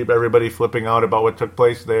Peterson, keep everybody flipping out about what took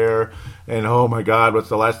place there. And, oh, my God, what's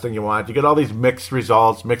the last thing you want? You get all these mixed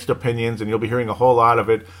results, mixed opinions, and you'll be hearing a whole lot of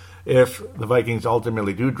it if the Vikings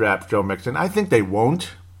ultimately do draft Joe Mixon. I think they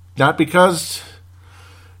won't. Not because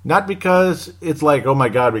it's like, oh, my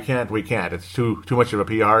God, we can't. It's too much of a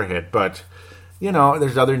PR hit. But,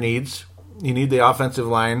 there's other needs. you need the offensive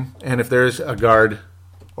line, and if there's a guard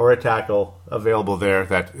or a tackle available there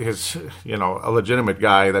that is, a legitimate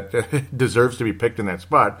guy that deserves to be picked in that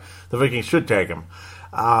spot, the Vikings should take him.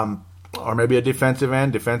 Or maybe a defensive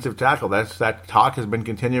end, defensive tackle. That talk has been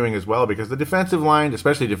continuing as well, because the defensive line,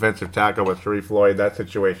 especially defensive tackle with Sharif Floyd, that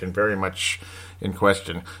situation very much in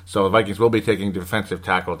question. So the Vikings will be taking defensive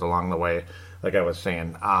tackles along the way, like I was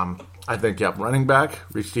saying. I think, running back,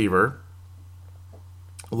 receiver,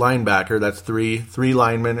 linebacker, that's three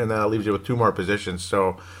linemen, and that leaves you with two more positions.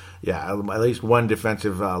 So, at least one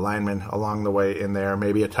defensive lineman along the way in there,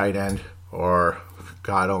 maybe a tight end, or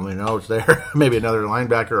God only knows there, maybe another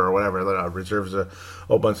linebacker or whatever that reserves a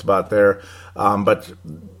open spot there. But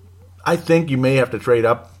I think you may have to trade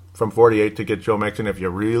up from 48 to get Joe Mixon if you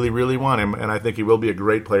really, really want him, and I think he will be a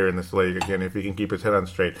great player in this league, again, if he can keep his head on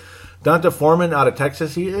straight. Donta Foreman out of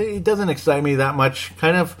Texas, he doesn't excite me that much.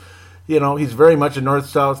 Kind of, he's very much a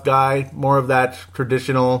north-south guy, more of that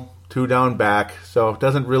traditional two-down back, so it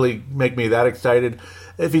doesn't really make me that excited.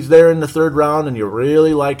 If he's there in the third round and you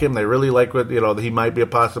really like him, they really like what, he might be a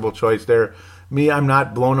possible choice there. Me, I'm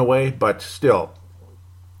not blown away, but still,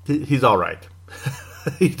 he's all right.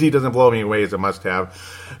 He doesn't blow me away as a must-have.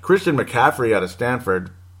 Christian McCaffrey out of Stanford,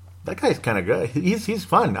 that guy's kind of good. He's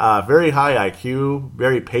fun. Very high IQ,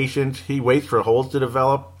 very patient. He waits for holes to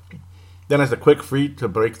develop. Then has a quick feet to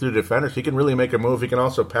break through defenders. He can really make a move. He can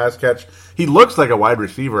also pass catch. He looks like a wide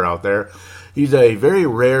receiver out there. He's a very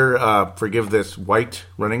rare, forgive this, white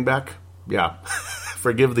running back. Yeah,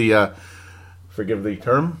 forgive the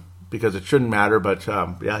term, because it shouldn't matter. But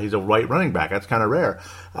he's a white running back. That's kind of rare.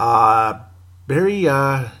 Very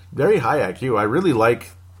high IQ. I really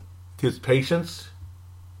like his patience,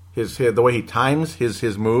 the way he times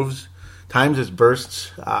his moves, times his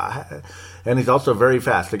bursts, and he's also very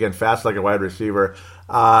fast. Again, fast like a wide receiver.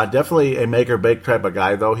 Definitely a make or break type of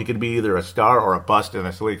guy, though. He could be either a star or a bust in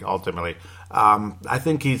this league ultimately. I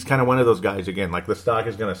think he's kind of one of those guys, again, like the stock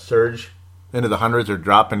is going to surge into the hundreds or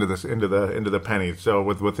drop into the pennies. So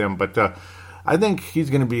with him, but I think he's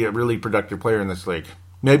going to be a really productive player in this league.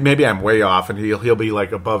 Maybe I'm way off, and he'll be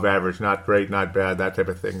like above average, not great, not bad, that type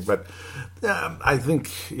of thing. But I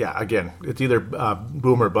think, again, it's either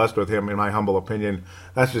boom or bust with him, in my humble opinion.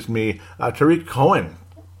 That's just me. Tariq Cohen,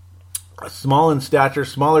 small in stature,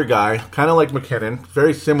 smaller guy, kind of like McKinnon,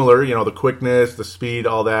 very similar. The quickness, the speed,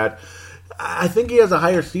 all that. I think he has a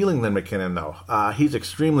higher ceiling than McKinnon, though. He's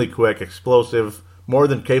extremely quick, explosive, more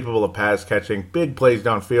than capable of pass catching, big plays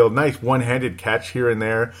downfield, nice one-handed catch here and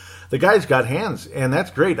there. The guy's got hands, and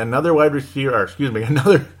that's great. Another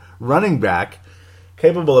another running back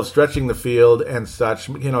capable of stretching the field and such.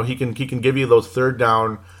 He can give you those third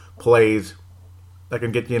down plays that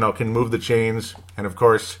can get can move the chains, and of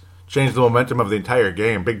course change the momentum of the entire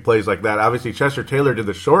game. Big plays like that. Obviously, Chester Taylor did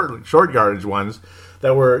the short yardage ones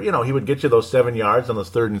that were, he would get you those 7 yards on those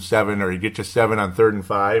 3rd and 7, or he'd get you 7 on 3rd and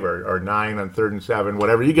 5, or 9 on 3rd and 7,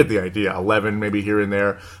 whatever. You get the idea. 11 maybe here and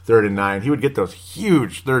there, 3rd and 9. He would get those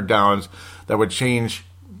huge third downs that would change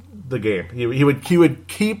the game. He would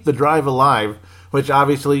keep the drive alive, which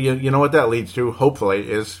obviously, you know what that leads to, hopefully,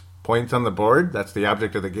 is points on the board. That's the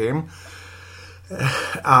object of the game.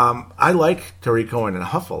 I like Tariq Cohen an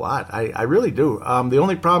awful lot. I really do. The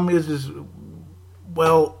only problem is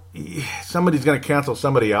somebody's going to cancel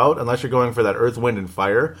somebody out unless you're going for that earth, wind, and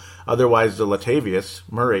fire. Otherwise, the Latavius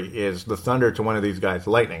Murray is the thunder to one of these guys,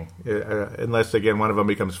 lightning. Unless, again, one of them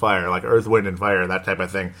becomes fire, like earth, wind, and fire, that type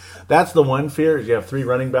of thing. That's the one fear, is you have 3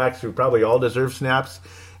 running backs who probably all deserve snaps,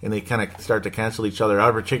 and they kind of start to cancel each other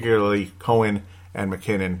out, particularly Cohen and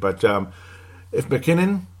McKinnon. But if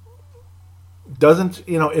McKinnon doesn't,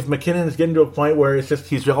 if McKinnon is getting to a point where it's just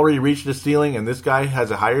he's already reached the ceiling and this guy has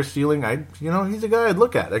a higher ceiling, he's a guy I'd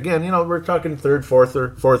look at. Again, we're talking 3rd,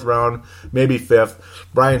 4th round, maybe 5th.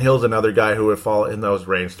 Brian Hill's another guy who would fall in those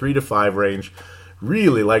range, 3 to 5 range.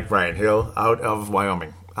 Really like Brian Hill out of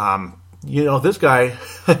Wyoming. This guy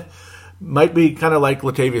might be kind of like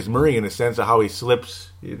Latavius Murray in the sense of how he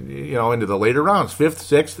slips, into the later rounds, 5th,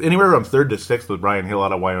 6th, anywhere from 3rd to 6th with Brian Hill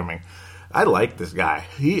out of Wyoming. I like this guy.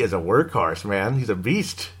 He is a workhorse, man. He's a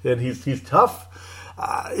beast, and he's tough.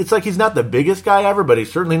 It's like he's not the biggest guy ever, but he's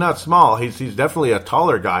certainly not small. He's definitely a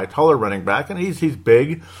taller guy, taller running back, and he's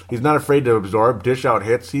big. He's not afraid to absorb, dish out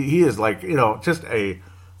hits. He is like, just a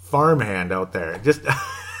farmhand out there. Just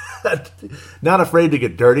not afraid to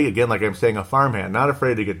get dirty. Again, like I'm saying, a farmhand. Not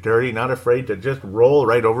afraid to get dirty, not afraid to just roll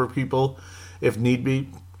right over people if need be.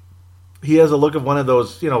 He has a look of one of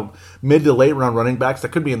those, mid to late round running backs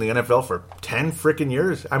that could be in the NFL for 10 freaking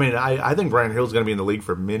years. I mean, I think Brian Hill's going to be in the league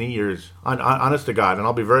for many years, honest to God, and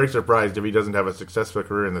I'll be very surprised if he doesn't have a successful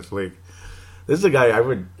career in this league. This is a guy I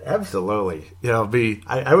would absolutely,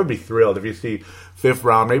 I would be thrilled if you see fifth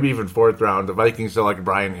round, maybe even fourth round, the Vikings select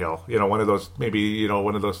Brian Hill. One of those, maybe,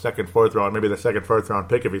 one of those second, fourth round, maybe the second, fourth round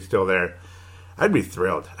pick if he's still there. I'd be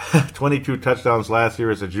thrilled. 22 touchdowns last year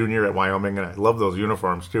as a junior at Wyoming, and I love those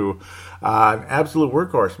uniforms too. An absolute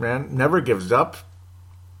workhorse, man. Never gives up.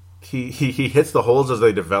 He hits the holes as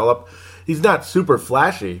they develop. He's not super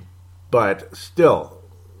flashy, but still,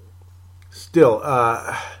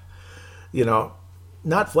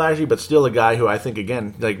 not flashy, but still a guy who I think,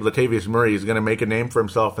 again, like Latavius Murray, is going to make a name for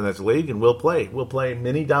himself in this league and will play. Will play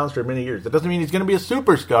many downs for many years. That doesn't mean he's going to be a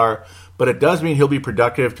superstar, but it does mean he'll be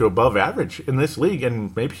productive to above average in this league,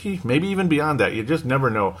 and maybe even beyond that. You just never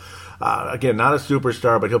know. Again, not a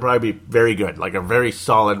superstar, but he'll probably be very good, like a very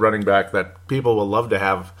solid running back that people will love to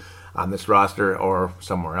have on this roster or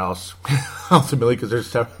somewhere else, ultimately, because there's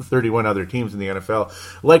 31 other teams in the NFL.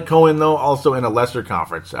 Like Cohen, though, also in a lesser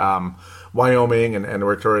conference. Wyoming and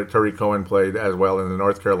where Tariq Cohen played as well in the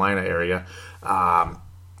North Carolina area.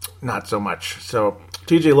 Not so much. So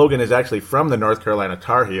TJ Logan is actually from the North Carolina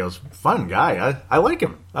Tar Heels. Fun guy. I like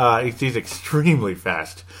him. He's extremely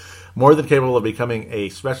fast. More than capable of becoming a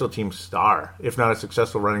special team star, if not a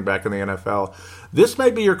successful running back in the NFL. This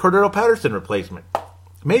might be your Cordero Patterson replacement.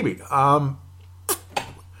 Maybe.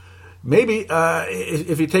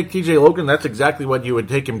 If you take TJ Logan, that's exactly what you would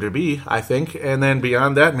take him to be, I think. And then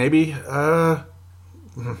beyond that, maybe kind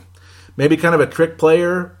of a trick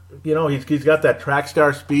player. He's got that track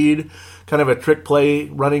star speed, kind of a trick play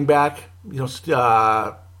running back.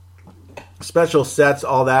 Special sets,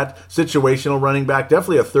 all that. Situational running back.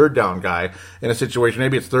 Definitely a third down guy in a situation.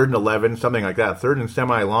 Maybe it's 3rd and 11, something like that. 3rd and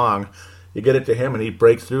semi-long. You get it to him, and he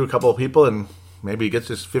breaks through a couple of people, and maybe he gets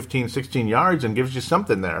his 15, 16 yards and gives you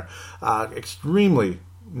something there. Extremely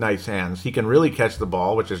nice hands. He can really catch the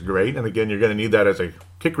ball, which is great. And again, you're going to need that as a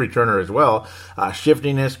kick returner as well.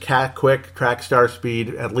 Shiftiness, quick, track star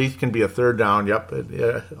speed, at least can be a third down.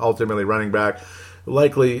 Ultimately running back.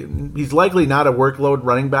 He's likely not a workload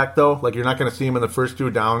running back, though. Like, you're not going to see him in the first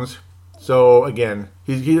 2 downs. So, again,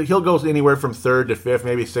 he'll go anywhere from 3rd to 5th,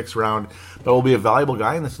 maybe 6th round, but will be a valuable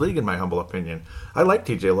guy in this league, in my humble opinion. I like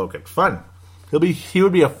TJ Logan. Fun. He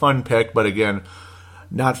would be a fun pick, but again,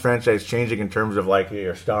 not franchise changing in terms of like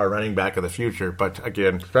your star running back of the future. But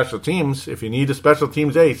again, special teams, if you need a special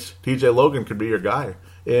teams ace, TJ Logan could be your guy,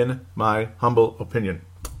 in my humble opinion.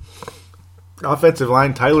 Offensive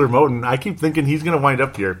line, Tyler Moton. I keep thinking he's going to wind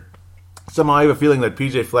up here. Somehow I have a feeling that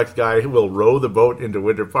PJ Flex guy will row the boat into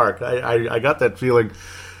Winter Park. I got that feeling.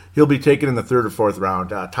 He'll be taken in the 3rd or 4th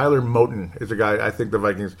round. Tyler Moton is a guy I think the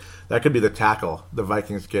Vikings, that could be the tackle the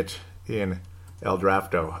Vikings get in El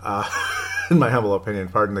Drafto, in my humble opinion.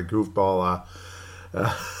 Pardon the goofball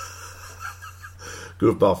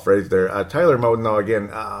phrase there. Tyler Moton, though, again,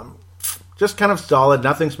 just kind of solid,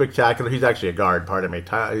 nothing spectacular. He's actually a guard, pardon me.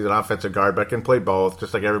 He's an offensive guard, but can play both,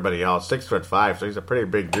 just like everybody else. 6'5", so he's a pretty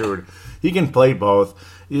big dude. He can play both.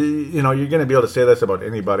 You're going to be able to say this about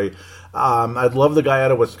anybody. I'd love the guy out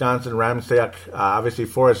of Wisconsin, Ramczyk. Obviously,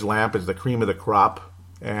 Forrest Lamp is the cream of the crop.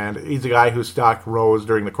 And he's a guy whose stock rose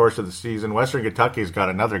during the course of the season. Western Kentucky's got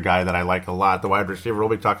another guy that I like a lot, the wide receiver.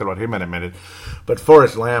 We'll be talking about him in a minute. But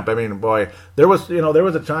Forrest Lamp, I mean, boy, there was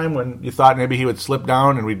a time when you thought maybe he would slip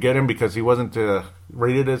down and we'd get him because he wasn't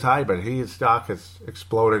rated as high, but his stock has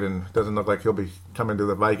exploded and doesn't look like he'll be coming to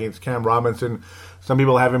the Vikings. Cam Robinson, some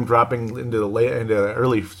people have him dropping into the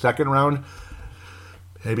early 2nd round.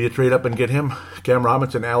 Maybe you trade up and get him. Cam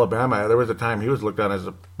Robinson, Alabama. There was a time he was looked on as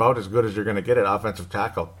about as good as you're going to get at offensive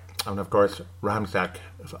tackle. And, of course, Ramczyk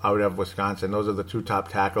out of Wisconsin. Those are the 2 top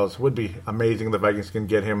tackles. Would be amazing if the Vikings can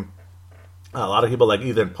get him. A lot of people like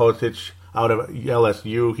Ethan Postich out of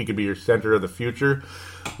LSU. He could be your center of the future.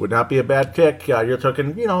 Would not be a bad pick. You're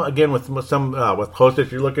talking, again, with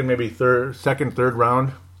Postich, you're looking maybe 2nd, 3rd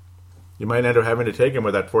round. You might end up having to take him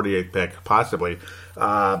with that 48th pick, possibly.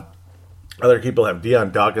 Other people have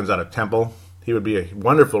Deion Dawkins out of Temple. He would be a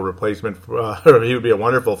wonderful replacement. He would be a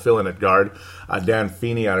wonderful fill-in at guard. Dan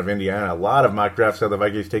Feeney out of Indiana. A lot of mock drafts have the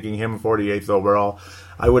Vikings taking him 48th overall.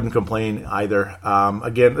 I wouldn't complain either.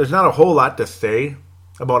 Again, there's not a whole lot to say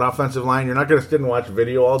about offensive line. You're not going to sit and watch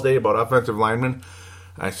video all day about offensive linemen,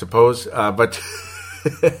 I suppose. But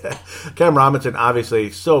Cam Robinson, obviously,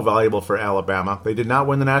 so valuable for Alabama. They did not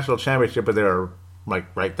win the national championship, but they were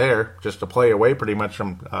right there, just a play away pretty much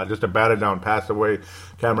from just a batted down pass away.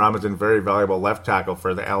 Cam Robinson, very valuable left tackle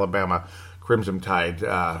for the Alabama Crimson Tide.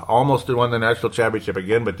 Almost won the national championship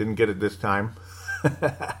again, but didn't get it this time.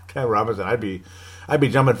 Cam Robinson, I'd be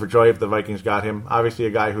jumping for joy if the Vikings got him. Obviously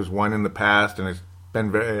a guy who's won in the past and has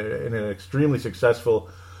been in an extremely successful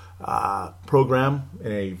program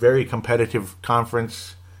in a very competitive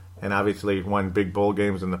conference, and obviously won big bowl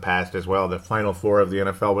games in the past as well. The Final Four of the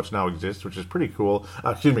NFL, which now exists, which is pretty cool.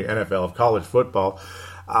 NFL of college football.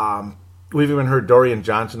 We've even heard Dorian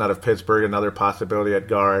Johnson out of Pittsburgh, another possibility at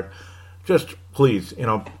guard. Just please,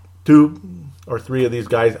 2 or 3 of these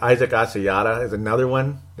guys. Isaac Asiata is another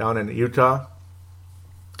one down in Utah.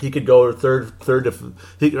 He could go not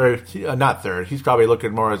third. He's probably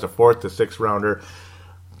looking more as a 4th to 6th rounder.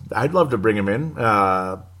 I'd love to bring him in.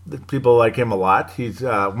 People like him a lot. He's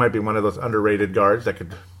might be one of those underrated guards that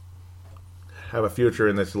could have a future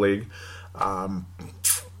in this league. Other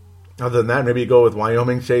than that, maybe you go with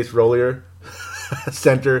Wyoming Chase Rollier,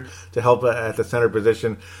 center, to help at the center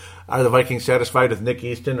position. Are the Vikings satisfied with Nick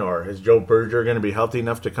Easton, or is Joe Berger going to be healthy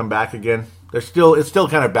enough to come back again? It's still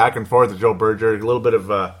kind of back and forth with Joe Berger. A little bit of,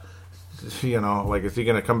 is he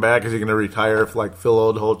going to come back? Is he going to retire? Like Phil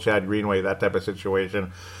Oldholt, Chad Greenway, that type of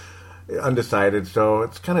situation. Undecided, so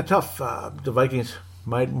it's kind of tough. The Vikings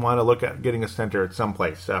might want to look at getting a center at some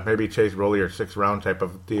place. Maybe Chase Rollier, 6th round type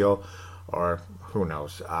of deal, or who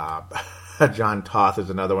knows. John Toth is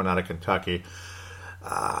another one out of Kentucky.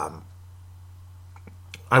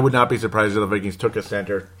 I would not be surprised if the Vikings took a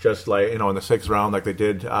center, just like, in the 6th round, like they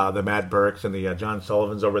did the Matt Burks and the John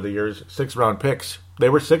Sullivans over the years. 6th round picks. They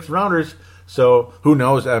were 6th rounders, so who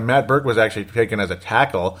knows? Matt Burke was actually taken as a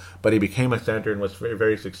tackle, but he became a center and was very,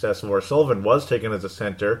 very successful. Or Sullivan was taken as a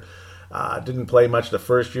center. Didn't play much the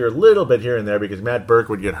first year, a little bit here and there, because Matt Burke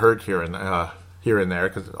would get hurt here and there,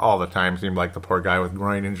 because all the time seemed like the poor guy with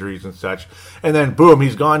groin injuries and such. And then, boom,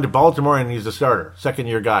 he's gone to Baltimore and he's a starter.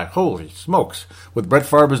 2nd-year guy. Holy smokes. With Brett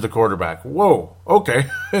Favre as the quarterback. Whoa, okay.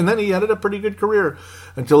 And then he had a pretty good career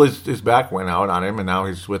until his back went out on him, and now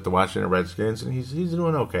he's with the Washington Redskins, and he's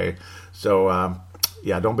doing okay. So,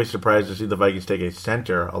 don't be surprised to see the Vikings take a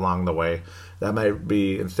center along the way. That might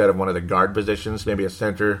be, instead of one of the guard positions, maybe a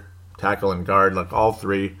center, tackle, and guard, like all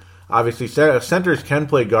 3. Obviously, centers can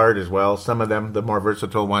play guard as well, some of them, the more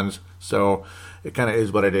versatile ones. So it kind of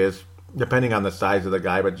is what it is, depending on the size of the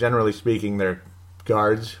guy. But generally speaking, they're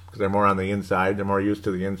guards because they're more on the inside. They're more used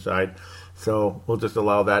to the inside. So we'll just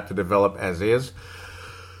allow that to develop as is.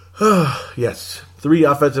 Yes, 3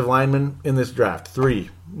 offensive linemen in this draft. 3.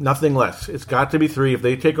 Nothing less. It's got to be 3. If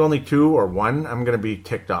they take only 2 or 1, I'm going to be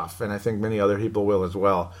ticked off. And I think many other people will as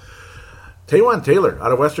well. Taywan Taylor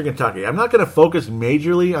out of Western Kentucky. I'm not going to focus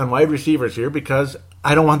majorly on wide receivers here because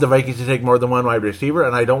I don't want the Vikings to take more than 1 wide receiver,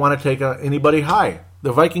 and I don't want to take anybody high.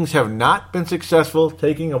 The Vikings have not been successful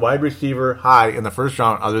taking a wide receiver high in the 1st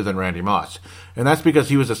round other than Randy Moss. And that's because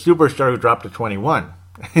he was a superstar who dropped to 21.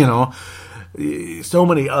 So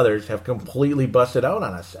many others have completely busted out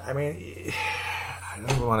on us. I mean, I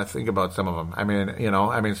don't even want to think about some of them. I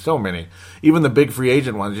mean, so many. Even the big free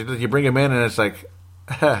agent ones, you bring them in and it's like,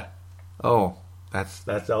 oh,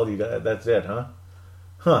 that's all he does. That's it, huh?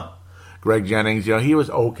 Huh. Greg Jennings, he was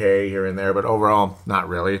okay here and there, but overall, not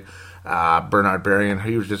really. Bernard Berrien,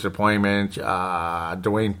 huge disappointment.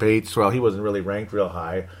 Dwayne Bates, well, he wasn't really ranked real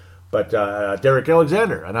high. But Derek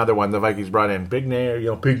Alexander, another one the Vikings brought in, big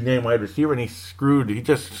name wide receiver, and he screwed. He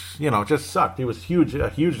just sucked. He was a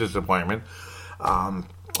huge disappointment.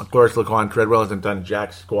 Of course, Laquan Treadwell hasn't done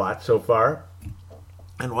jack squat so far.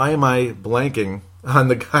 And why am I blanking on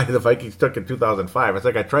the guy the Vikings took in 2005? It's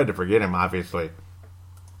like I tried to forget him, obviously.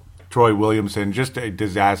 Troy Williamson, just a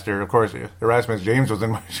disaster. Of course, Erasmus James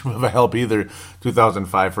wasn't much of a help either,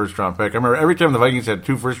 2005 first-round pick. I remember every time the Vikings had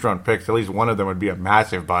 2 first-round picks, at least one of them would be a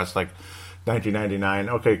massive bust, like 1999.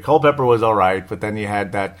 Okay, Culpepper was all right, but then you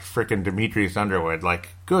had that frickin' Demetrius Underwood. Like,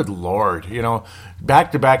 good Lord.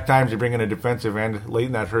 Back-to-back times you bring in a defensive end late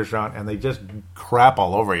in that first round, and they just crap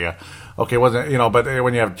all over you. Okay, but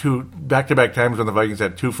when you have 2 back-to-back times when the Vikings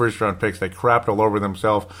had 2 first-round picks, they crapped all over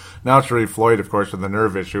themselves. Now it's Ray Floyd, of course, with the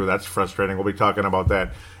nerve issue. That's frustrating. We'll be talking about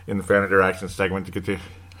that in the fan interaction segment to get to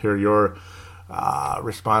hear your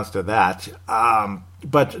response to that.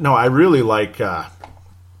 But, no, I really like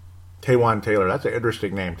Taywan Taylor. That's an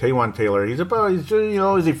interesting name. Taywan Taylor. Is he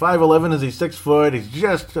 5'11"? Is he 6 foot? He's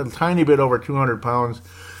just a tiny bit over 200 pounds.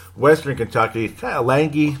 Western Kentucky. Kind of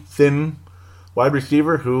lanky, thin wide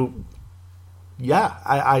receiver who,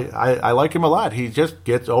 I like him a lot. He just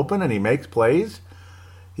gets open and he makes plays.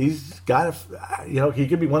 He's got, he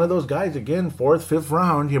could be one of those guys, again, 4th, 5th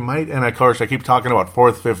round. You might, and of course, I keep talking about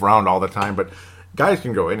 4th, 5th round all the time, but guys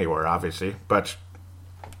can go anywhere, obviously. But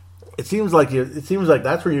it seems like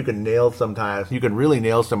that's where you can nail sometimes. You can really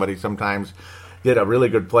nail somebody sometimes. Get a really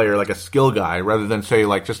good player, like a skill guy, rather than say,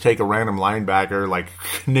 like, just take a random linebacker like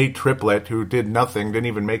Nate Triplett, who did nothing, didn't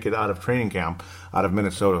even make it out of training camp, out of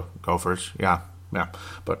Minnesota Gophers. Yeah, Yeah,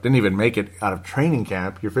 but didn't even make it out of training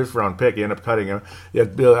camp. Your 5th-round pick, you end up cutting him. You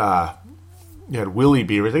had Willie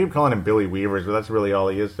Beavers. They keep calling him Billy Weavers, but that's really all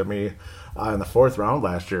he is to me. In the 4th round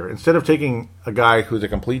last year, instead of taking a guy who's a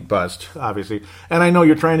complete bust, obviously, and I know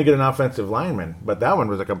you're trying to get an offensive lineman, but that one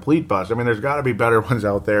was a complete bust. I mean, there's got to be better ones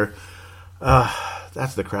out there.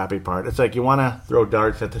 That's the crappy part. It's like you want to throw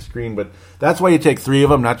darts at the screen, but that's why you take 3 of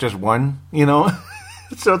them, not just one, you know?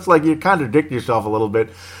 So it's like you contradict yourself a little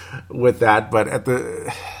bit with that, but at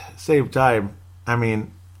the same time, I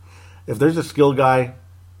mean, if there's a skill guy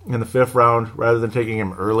in the 5th round, rather than taking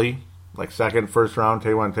him early, like 2nd, 1st round,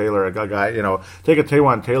 Taywan Taylor, a guy, you know, take a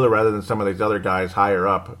Taywan Taylor rather than some of these other guys higher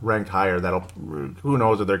up, ranked higher. Who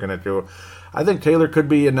knows what they're going to do. I think Taylor could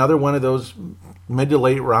be another one of those mid to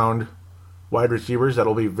late round wide receivers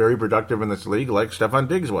that'll be very productive in this league, like Stephon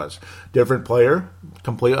Diggs was. Different player,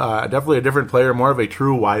 definitely a different player, more of a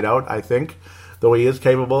true wideout, I think, though he is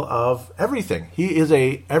capable of everything. He is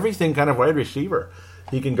a everything kind of wide receiver.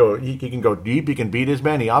 He can go deep. He can beat his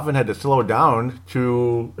man. He often had to slow down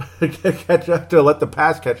to catch up, to let the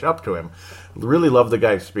pass catch up to him. Really love the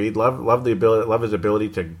guy's speed. Love the ability. Love his ability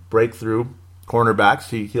to break through cornerbacks.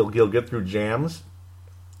 He'll get through jams,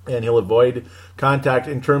 and he'll avoid contact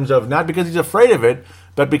in terms of not because he's afraid of it,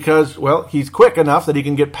 but because he's quick enough that he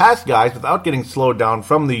can get past guys without getting slowed down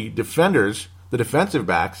from the defenders, the defensive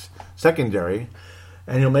backs, secondary.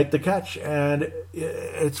 And he'll make the catch, and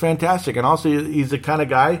it's fantastic. And also, he's the kind of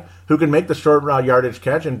guy who can make the short yardage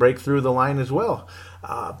catch and break through the line as well,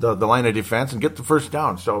 the line of defense, and get the first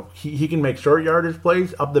down. So he can make short yardage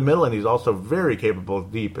plays up the middle, and he's also very capable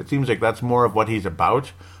deep. It seems like that's more of what he's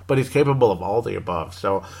about, but he's capable of all the above.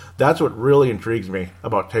 So that's what really intrigues me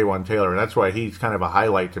about Taywan Taylor, and that's why he's kind of a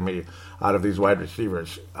highlight to me out of these wide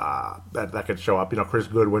receivers that could show up. You know, Chris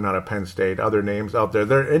Goodwin out of Penn State, other names out there.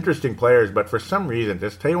 They're interesting players, but for some reason,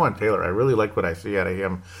 just Taywan Taylor, I really like what I see out of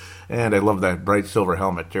him. And I love that bright silver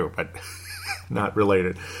helmet, too, but not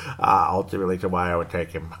related ultimately to why I would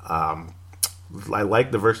take him. I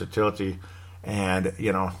like the versatility, and,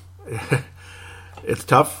 you know, it's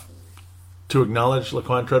tough to acknowledge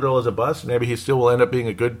Laquan Treadwell as a bust. Maybe he still will end up being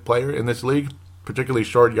a good player in this league, particularly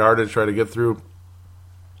short yardage, try to get through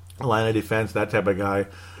line of defense, that type of guy.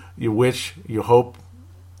 You wish, you hope,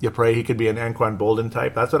 you pray he could be an Anquan Bolden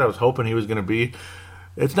type. That's what I was hoping he was going to be.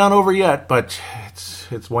 It's not over yet, but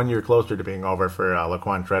it's 1 year closer to being over for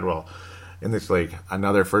Laquan Treadwell in this league.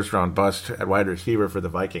 Another first-round bust at wide receiver for the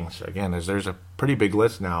Vikings. Again, there's a pretty big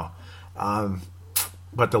list now.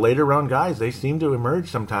 But the later round guys, they seem to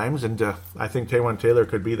emerge sometimes, and I think Taywan Taylor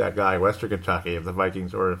could be that guy. Western Kentucky, if the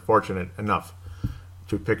Vikings were fortunate enough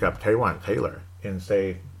to pick up Taywan Taylor in,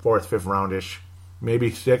 say, 4th, 5th roundish,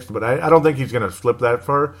 maybe 6th, but I don't think he's going to slip that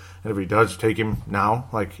far. And if he does, take him now,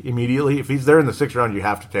 like immediately. If he's there in the 6th round, you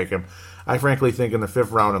have to take him. I frankly think in the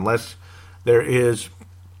 5th round, unless there is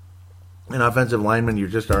an offensive lineman you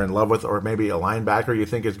just are in love with, or maybe a linebacker you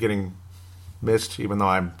think is getting missed, even though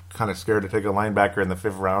I'm kind of scared to take a linebacker in the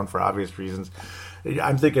 5th round for obvious reasons.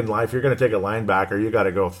 I'm thinking, if you're going to take a linebacker, you got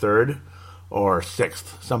to go 3rd or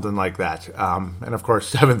 6th, something like that. And of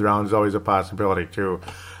course, 7th round is always a possibility too.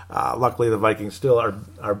 Luckily, the Vikings still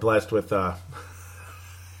are blessed with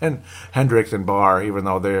Hendricks and Barr, even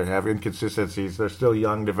though they have inconsistencies. They're still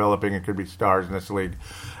young, developing, and could be stars in this league.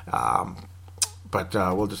 But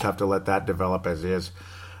we'll just have to let that develop as is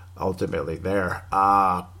ultimately there.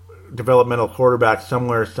 Developmental quarterback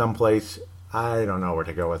somewhere, someplace. I don't know where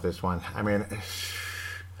to go with this one. I mean,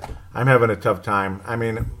 I'm having a tough time. I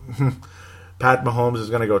mean, Pat Mahomes is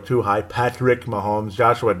going to go too high. Patrick Mahomes,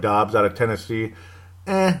 Joshua Dobbs out of Tennessee.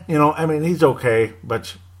 He's okay,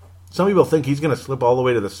 but some people think he's going to slip all the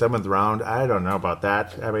way to the 7th round. I don't know about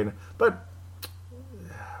that. But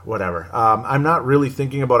whatever. I'm not really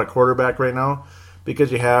thinking about a quarterback right now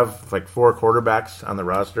because you have like 4 quarterbacks on the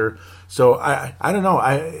roster. So I don't know.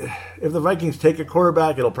 If the Vikings take a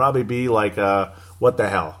quarterback, it'll probably be like what the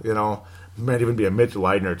hell, you know. It might even be a Mitch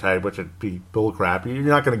Leidner type, which would be bullcrap. You're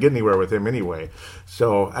not going to get anywhere with him anyway.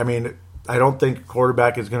 So, I don't think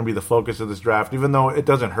quarterback is going to be the focus of this draft, even though it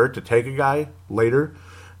doesn't hurt to take a guy later.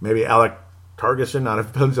 Maybe Alec Targeson out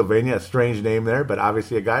of Pennsylvania, a strange name there, but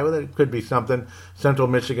obviously a guy with it could be something. Central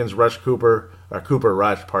Michigan's Cooper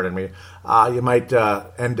Rush, pardon me. You might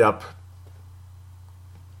end up,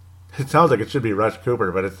 it sounds like it should be Rush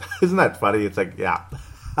Cooper, but isn't that funny? It's like, yeah.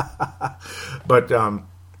 But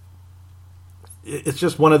it's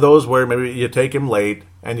just one of those where maybe you take him late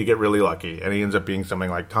and you get really lucky, and he ends up being something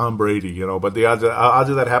like Tom Brady, you know. But the odds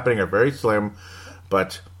of that happening are very slim.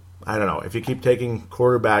 But I don't know. If you keep taking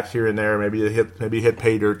quarterbacks here and there, maybe you hit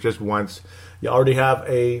pay dirt just once. You already have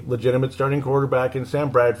a legitimate starting quarterback in Sam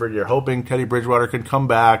Bradford. You're hoping Teddy Bridgewater can come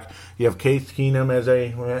back. You have Case Keenum as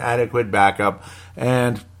an adequate backup.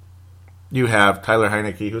 And you have Tyler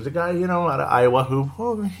Heineke, who's a guy, out of Iowa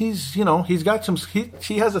who, he's got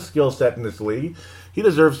he has a skill set in this league. He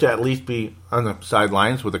deserves to at least be on the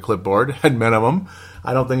sidelines with a clipboard at minimum.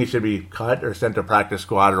 I don't think he should be cut or sent to practice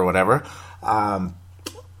squad or whatever.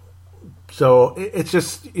 So it's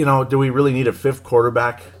just, do we really need a fifth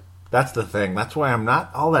quarterback? That's the thing. That's why I'm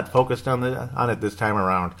not all that focused on it this time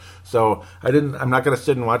around. So I'm not going to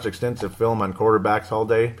sit and watch extensive film on quarterbacks all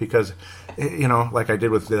day because, like I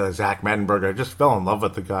did with Zach Mettenberger, I just fell in love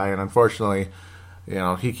with the guy, and unfortunately,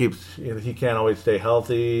 he can't always stay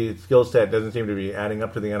healthy. Skill set doesn't seem to be adding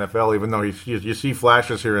up to the NFL, even though you see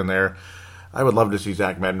flashes here and there. I would love to see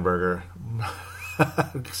Zach Mettenberger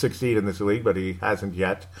succeed in this league, but he hasn't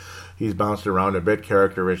yet. He's bounced around a bit.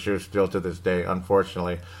 Character issues still to this day,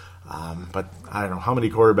 unfortunately. But I don't know how many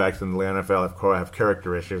quarterbacks in the NFL have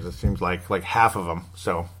character issues. It seems like half of them.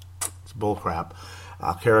 So it's bullcrap.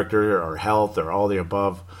 Character or health or all the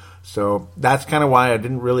above. So that's kind of why I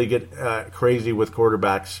didn't really get crazy with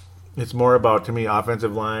quarterbacks. It's more about, to me,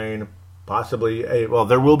 offensive line, possibly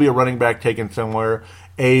there will be a running back taken somewhere,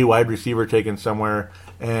 a wide receiver taken somewhere,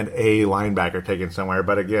 and a linebacker taken somewhere.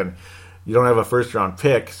 But again, you don't have a first-round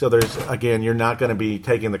pick, so you're not going to be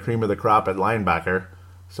taking the cream of the crop at linebacker.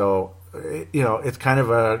 So, it's kind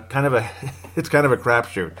of a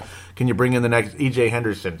crapshoot. Can you bring in the next E.J.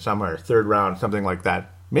 Henderson somewhere, third round, something like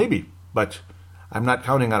that? Maybe, but I'm not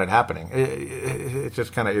counting on it happening. It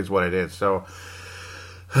just kind of is what it is. So,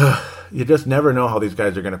 you just never know how these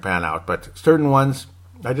guys are going to pan out. But certain ones,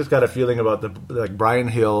 I just got a feeling about like Brian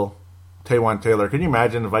Hill, Taywan Taylor. Can you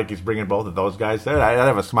imagine the Vikings bringing both of those guys there? I'd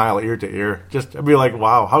have a smile ear to ear. I'd be like,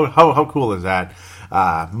 wow, how cool is that?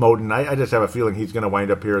 Moten, I just have a feeling he's going to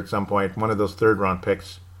wind up here at some point. One of those third-round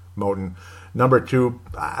picks, Moten. Number 2,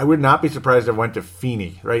 I would not be surprised if it went to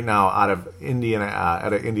Feeney right now out of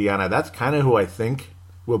Indiana. That's kind of who I think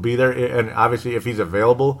will be there. And obviously, if he's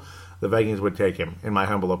available, the Vikings would take him, in my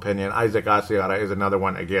humble opinion. Isaac Asiata is another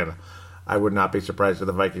one. Again, I would not be surprised if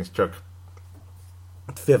the Vikings took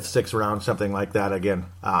 5th, 6th round, something like that again.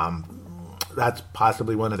 That's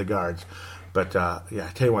possibly one of the guards. But,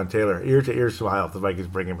 Taywan Taylor, ear-to-ear smile if the Vikings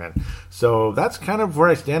bring him in. So that's kind of where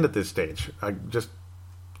I stand at this stage. I just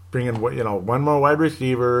bring in, one more wide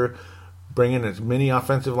receiver, bring in as many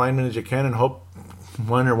offensive linemen as you can, and hope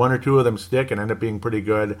one or two of them stick and end up being pretty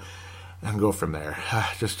good, and go from there.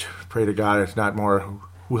 Just pray to God it's not more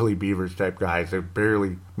Willie Beavers type guys that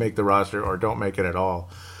barely make the roster or don't make it at all.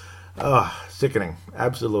 Sickening.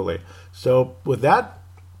 Absolutely. So with that,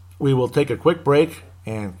 we will take a quick break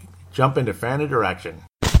and jump into fan interaction.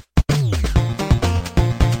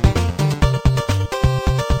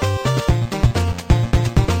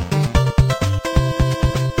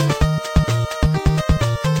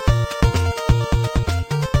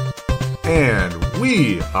 And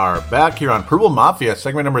we are back here on Purple Mafia,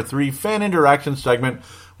 segment number 3, fan interaction segment.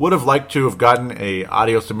 Would have liked to have gotten a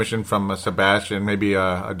audio submission from Sebastian, maybe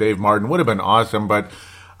a Dave Martin. Would have been awesome, but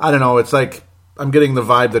I don't know. It's like I'm getting the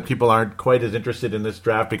vibe that people aren't quite as interested in this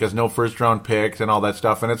draft because no first-round picks and all that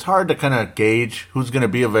stuff. And it's hard to kind of gauge who's going to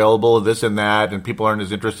be available, this and that, and people aren't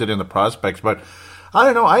as interested in the prospects. But I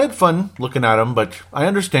don't know. I had fun looking at them, but I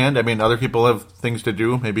understand. I mean, other people have things to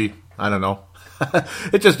do. Maybe, I don't know.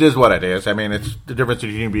 It just is what it is. I mean, it's the difference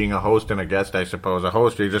between being a host and a guest, I suppose. A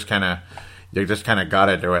host, you just kind of got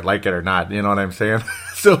to do it, like it or not. You know what I'm saying?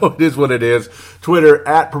 So it is what it is. Twitter,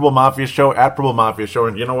 at Purple Mafia Show, at Purple Mafia Show.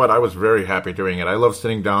 And you know what? I was very happy doing it. I love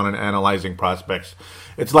sitting down and analyzing prospects.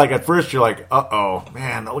 It's like at first you're like, uh-oh,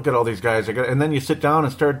 man, look at all these guys. And then you sit down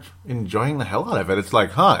and start enjoying the hell out of it. It's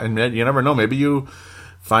like, and you never know. Maybe you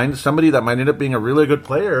find somebody that might end up being a really good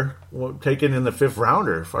player taken in the 5th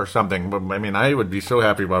rounder or something. But I mean, I would be so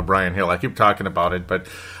happy about Brian Hill. I keep talking about it, but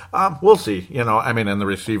we'll see. And the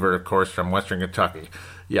receiver, of course, from Western Kentucky.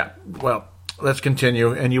 Yeah, well, let's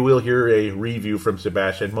continue. And you will hear a review from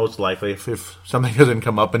Sebastian, most likely, if something doesn't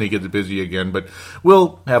come up and he gets busy again. But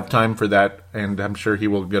we'll have time for that, and I'm sure he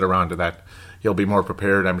will get around to that. He'll be more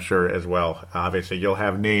prepared, I'm sure, as well. Obviously, you'll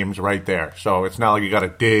have names right there. So it's not like you got to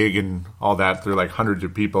dig and all that through like hundreds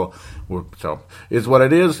of people. So is what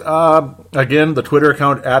it is. Again, the Twitter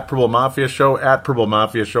account, at Purple Mafia Show, at Purple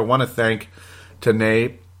Mafia Show. Want to thank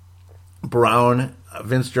Tanae Brown,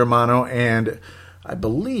 Vince Germano, and I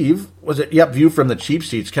believe, View from the Cheap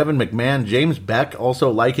Seats, Kevin McMahon, James Beck,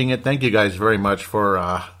 also liking it. Thank you guys very much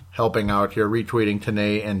for helping out here, retweeting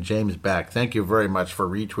Tanae and James Beck. Thank you very much for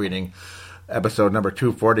retweeting episode number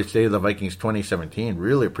 240, State of the Vikings 2017.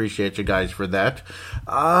 Really appreciate you guys for that.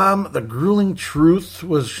 The Grueling Truth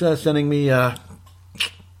was sending me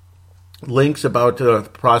links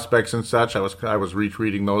about prospects and such. I was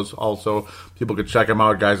retweeting those also. People could check them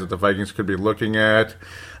out, guys that the Vikings could be looking at.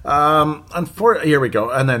 Here we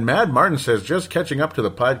go. And then Mad Martin says, just catching up to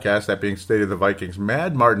the podcast, that being State of the Vikings.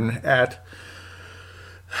 Mad Martin at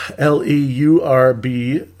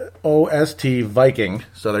LEURBOST Viking.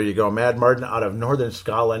 So there you go. Mad Martin out of Northern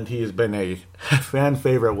Scotland. He has been a fan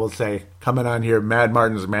favorite, we'll say, coming on here. Mad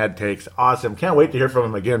Martin's Mad Takes. Awesome. Can't wait to hear from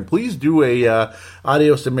him again. Please do a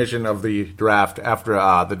audio submission of the draft after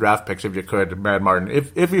the draft picks if you could, Mad Martin.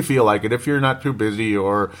 If you feel like it. If you're not too busy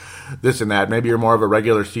or this and that. Maybe you're more of a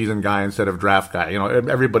regular season guy instead of draft guy. You know,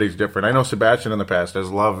 everybody's different. I know Sebastian in the past has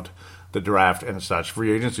loved the draft and such.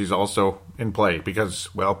 Free agency is also in play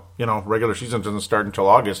because, well, you know, regular season doesn't start until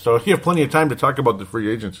August, so you have plenty of time to talk about the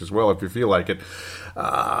free agents as well if you feel like it.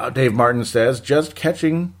 Dave Martin says, just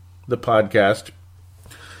catching the podcast.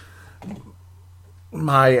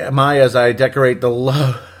 As I decorate,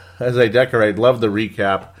 love the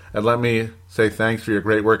recap, and let me say thanks for your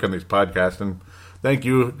great work on these podcasts, and thank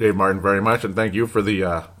you, Dave Martin, very much, and thank you for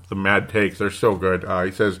the Mad Takes. They're so good.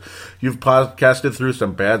 He says, you've podcasted through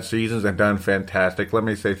some bad seasons and done fantastic. Let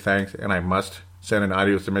me say thanks, and I must send an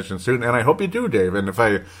audio submission soon, and I hope you do, Dave. And if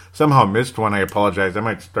I somehow missed one, I apologize. I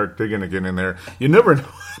might start digging again in there. You never know.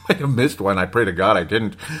 I might have missed one. I pray to God I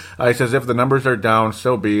didn't. He says, if the numbers are down,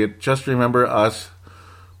 so be it. Just remember us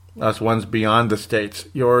ones beyond the States.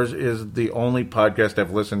 Yours is the only podcast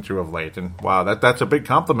I've listened to of late. And wow, that's a big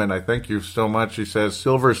compliment. I thank you so much. He says,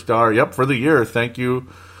 Silver Star, yep, for the year. Thank you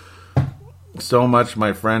so much,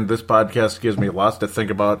 my friend. This podcast gives me lots to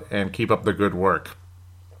think about, and keep up the good work.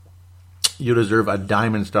 You deserve a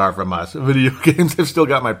diamond star from us. Video games, I've still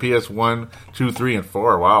got my PS1, 2, 3, and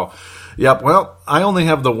 4. Wow. Yep, well, I only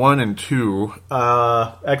have the 1 and 2.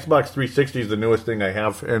 Xbox 360 is the newest thing I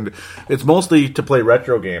have, and it's mostly to play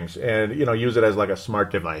retro games and, you know, use it as like a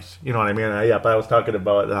smart device. You know what I mean? I was talking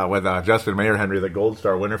about with Justin Mayer Henry, the Gold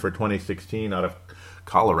Star winner for 2016 out of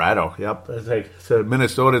Colorado. Yep. It's like, so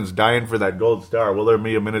Minnesotans dying for that Gold Star. Will there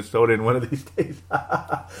be a Minnesotan one of these days?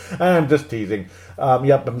 I'm just teasing.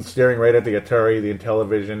 Yep, I'm staring right at the Atari, the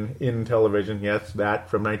Intellivision, yes, that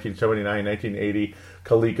from 1979, 1980,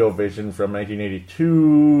 ColecoVision from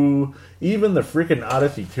 1982, even the freaking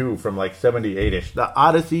Odyssey 2 from like 78-ish. The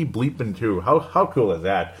Odyssey bleeping 2. How cool is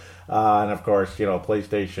that? And of course, you know,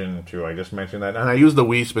 PlayStation 2, I just mentioned that. And I use the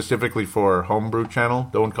Wii specifically for Homebrew channel.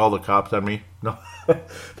 Don't call the cops on me. No.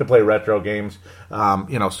 To play retro games.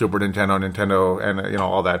 You know, Super Nintendo, and, you know,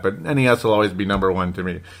 all that. But NES will always be number one to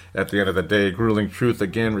me at the end of the day. Grueling Truth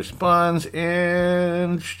again responds.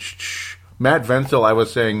 And Matt Venzel, I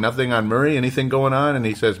was saying nothing on Murray. Anything going on? And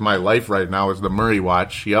he says, my life right now is the Murray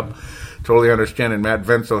watch. Yep. Totally understand. And Matt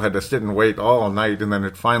Venzel had to sit and wait all night. And then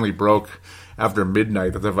it finally broke after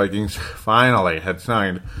midnight that the Vikings finally had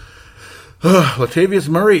signed Latavius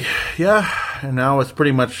Murray. Yeah, and now it's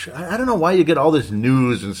pretty much, I don't know why you get all this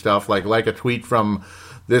news and stuff, like a tweet from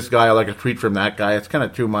this guy, like a tweet from that guy. It's kind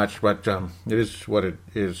of too much, but it is what it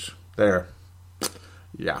is there.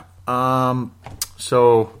 Yeah.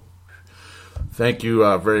 So thank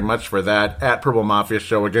you very much for that. At Purple Mafia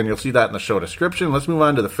Show. Again, you'll see that in the show description. Let's move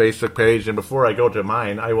on to the Facebook page. And before I go to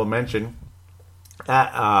mine, I will mention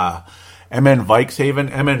at MN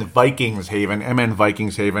Vikingshaven,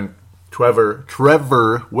 Trevor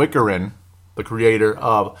Wickerin, the creator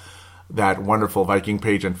of that wonderful Viking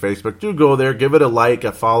page on Facebook. Do go there, give it a like,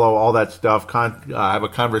 a follow, all that stuff. Have a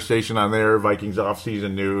conversation on there, Vikings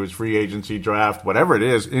off-season news, free agency draft, whatever it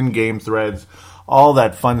is, in-game threads, all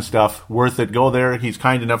that fun stuff. Worth it. Go there. He's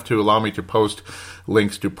kind enough to allow me to post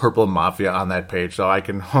links to Purple Mafia on that page, so I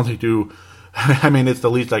can only do... I mean, it's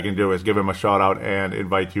the least I can do is give him a shout out and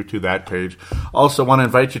invite you to that page. Also want to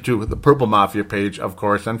invite you to the Purple Mafia page, of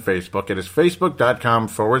course, on Facebook. It is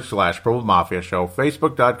facebook.com/Purple Mafia Show.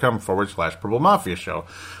 Facebook.com/Purple Mafia Show.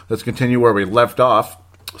 Let's continue where we left off.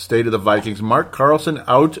 State of the Vikings. Mark Carlson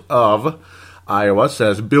out of Iowa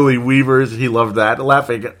says, Billy Weavers, he loved that.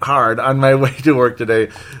 Laughing hard on my way to work today.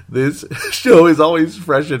 This show is always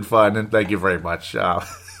fresh and fun, and thank you very much.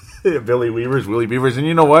 Billy Weavers, Willie Beavers. And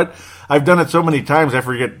you know what? I've done it so many times I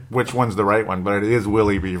forget which one's the right one, but it is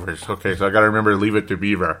Willie Beavers. Okay, so I got to remember to leave it to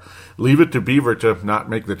Beaver. Leave it to Beaver to not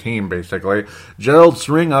make the team, basically. Gerald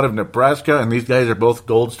String out of Nebraska, and these guys are both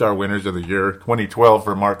Gold Star winners of the year. 2012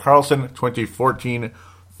 for Mark Carlson, 2014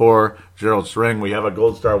 for Gerald String. We have a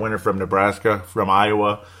Gold Star winner from Nebraska, from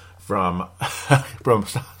Iowa, from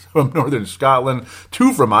from Northern Scotland,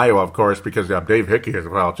 2 from Iowa, of course, because Dave Hickey as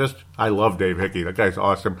well. I love Dave Hickey. That guy's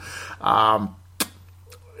awesome.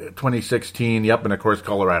 2016, yep, and of course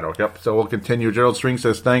Colorado, yep. So we'll continue. Gerald String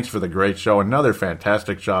says, thanks for the great show. Another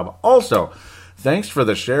fantastic job. Also, thanks for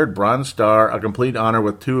the shared Bronze Star, a complete honor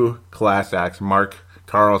with 2 class acts, Mark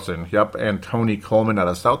Carlson, yep, and Tony Coleman out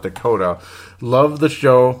of South Dakota. Love the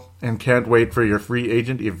show and can't wait for your free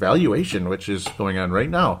agent evaluation, which is going on right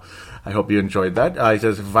now. I hope you enjoyed that. He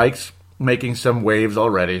says, Vikes making some waves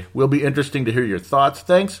already. Will be interesting to hear your thoughts.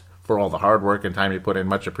 Thanks for all the hard work and time you put in.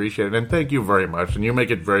 Much appreciated. And thank you very much. And you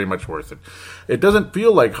make it very much worth it. It doesn't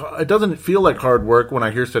feel like hard work when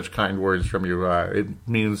I hear such kind words from you. It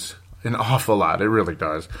means an awful lot. It really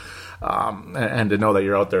does. And to know that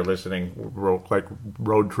you're out there listening, like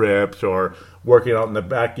road trips or working out in the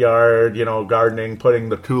backyard, gardening, watering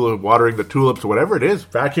the tulips, whatever it is,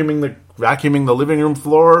 vacuuming the living room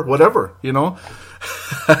floor, whatever,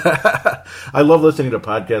 I love listening to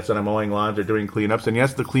podcasts when I'm mowing lawns or doing cleanups. And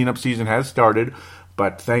yes, the cleanup season has started,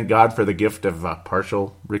 but thank God for the gift of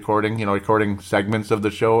partial recording, recording segments of the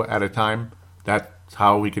show at a time. That's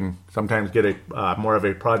how we can sometimes get a more of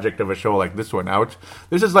a project of a show like this one out.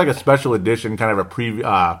 This is like a special edition, kind of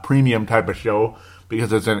a premium type of show,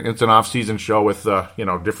 because it's an off-season show with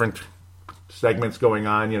different segments going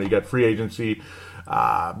on. You got free agency,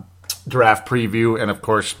 draft preview, and of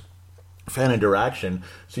course fan interaction.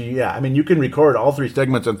 So yeah, you can record all 3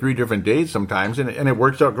 segments on 3 different days sometimes, and it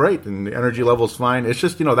works out great, and the energy level's fine. It's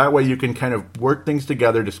just, that way you can kind of work things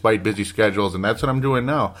together despite busy schedules, and that's what I'm doing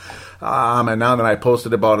now. And now that I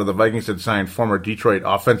posted about it, the Vikings had signed former Detroit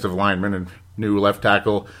offensive lineman and new left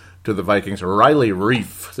tackle to the Vikings, Riley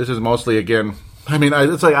Reiff. This is mostly, again,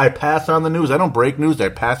 it's like I pass on the news. I don't break news, I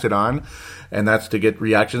pass it on. And that's to get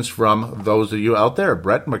reactions from those of you out there.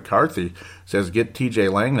 Brett McCarthy says, get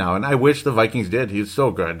TJ Lang now. And I wish the Vikings did. He's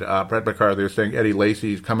so good. Brett McCarthy was saying Eddie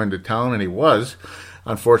Lacy's coming to town, and he was.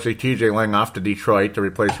 Unfortunately, TJ Lang off to Detroit to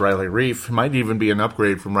replace Riley Reiff. Might even be an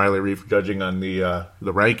upgrade from Riley Reiff, judging on the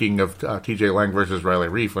ranking of TJ Lang versus Riley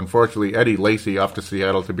Reiff. Unfortunately, Eddie Lacy off to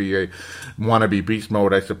Seattle to be a wannabe beast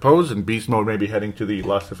mode, I suppose. And beast mode maybe heading to the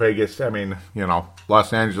Las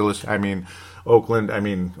Angeles, Oakland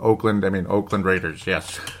Raiders,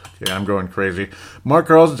 yes. Yeah, I'm going crazy. Mark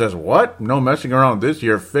Carlson says, what? No messing around this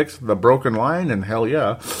year. Fix the broken line, and hell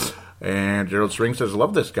yeah. And Gerald String says,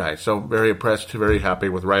 love this guy. So very impressed, very happy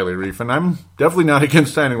with Riley Reiff. And I'm definitely not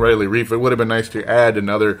against signing Riley Reiff. It would have been nice to add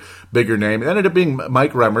another bigger name. It ended up being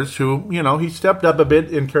Mike Remmers, who, he stepped up a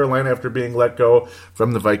bit in Carolina after being let go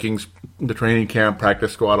from the Vikings, the training camp,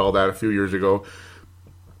 practice squad, all that a few years ago.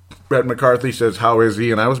 Brett McCarthy says, how is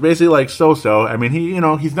he? And I was basically like, so-so.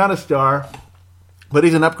 He's not a star, but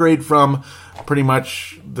he's an upgrade from pretty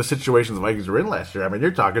much the situation the Vikings were in last year.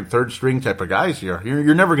 You're talking third-string type of guys here.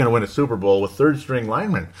 You're never going to win a Super Bowl with third-string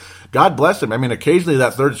linemen. God bless him. Occasionally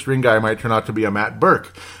that third-string guy might turn out to be a Matt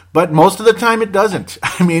Burke, but most of the time it doesn't.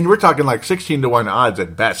 We're talking like 16-1 odds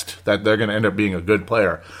at best that they're going to end up being a good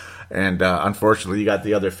player. And unfortunately, you got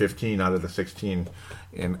the other 15 out of the 16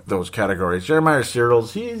 in those categories. Jeremiah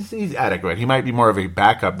Searles, he's adequate. He might be more of a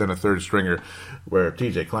backup than a third stringer, where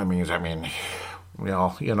TJ Clemmings,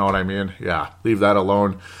 you know what I mean? Yeah, leave that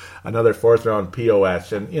alone. Another 4th round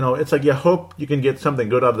POS. And, it's like you hope you can get something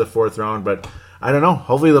good out of the 4th round, but I don't know.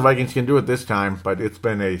 Hopefully the Vikings can do it this time, but it's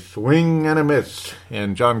been a swing and a miss.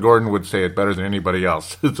 And John Gordon would say it better than anybody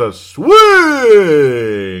else. It's a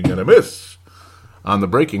swing and a miss on the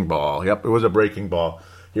breaking ball. Yep, it was a breaking ball.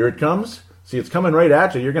 Here it comes. See, it's coming right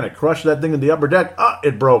at you. You're going to crush that thing in the upper deck.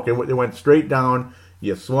 It broke. It went straight down.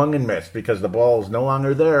 You swung and missed because the ball is no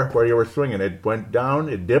longer there where you were swinging. It went down,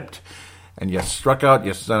 it dipped, and you struck out,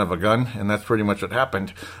 you son of a gun, and that's pretty much what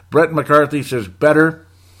happened. Brett McCarthy says, better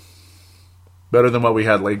than what we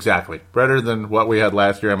had. Exactly. Better than what we had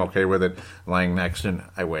last year. I'm okay with it. Lang next, and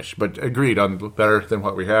I wish. But agreed on better than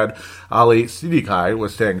what we had. Ali Sidikai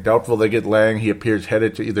was saying, doubtful they get Lang. He appears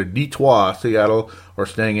headed to either Detroit, Seattle, or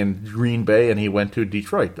staying in Green Bay, and he went to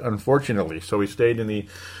Detroit, unfortunately. So he stayed in the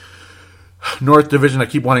North Division. I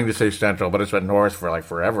keep wanting to say Central, but it's been North for like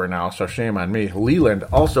forever now, so shame on me. Leland,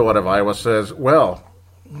 also out of Iowa, says, well,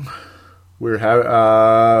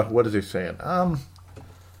 what is he saying?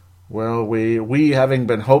 Well, we having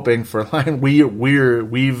been hoping for having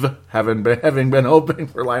been hoping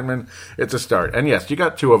for linemen, it's a start. And yes, you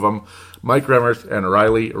got 2 of them, Mike Remmers and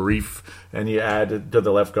Riley Reiff, and you add to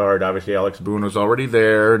the left guard, obviously Alex Boone was already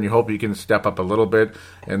there, and you hope he can step up a little bit.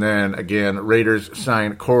 And then again, Raiders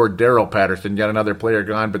signed Cordero Patterson, yet another player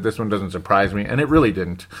gone, but this one doesn't surprise me, and it really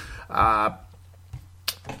didn't.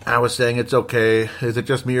 I was saying it's okay. Is it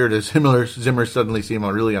just me or does Zimmer suddenly seem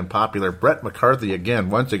really unpopular? Brett McCarthy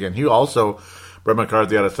once again. Brett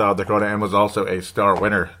McCarthy out of South Dakota and was also a star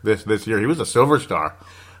winner this year. He was a silver star.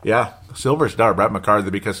 Yeah, silver star Brett McCarthy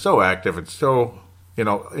because so active and so,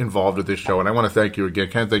 involved with this show. And I want to thank you again.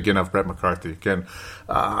 Can't thank you enough, Brett McCarthy. Again,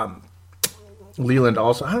 Leland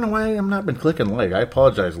also. I don't know why I've not been clicking like. I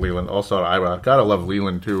apologize, Leland. Also, I gotta love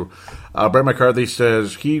Leland too. Brett McCarthy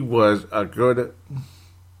says he was a good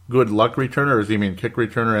luck returner, or does he mean kick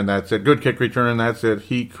returner, and that's it? Good kick returner, and that's it.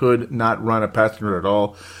 He could not run a pass at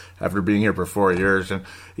all after being here for 4 years. And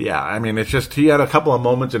yeah, I mean, it's just he had a couple of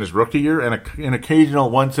moments in his rookie year and an occasional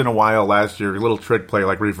once in a while last year, little trick play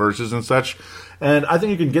like reverses and such. And I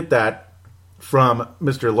think you can get that from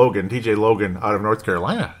Mr. Logan, TJ Logan out of North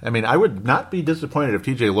Carolina. I mean, I would not be disappointed if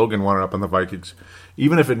TJ Logan wound up on the Vikings,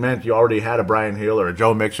 even if it meant you already had a Brian Hill or a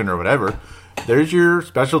Joe Mixon or whatever. There's your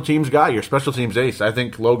special teams guy, your special teams ace. I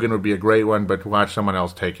think Logan would be a great one, but to watch someone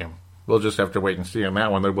else take him. We'll just have to wait and see on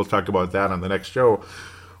that one. We'll talk about that on the next show.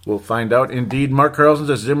 We'll find out. Indeed, Mark Carlson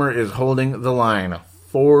says Zimmer is holding the line.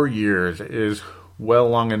 4 years is well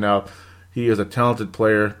long enough. He is a talented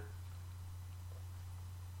player,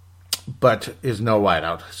 but is no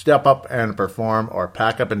wideout. Step up and perform or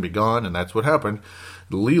pack up and be gone, and that's what happened.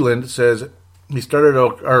 Leland says he started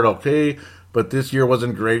out okay, but this year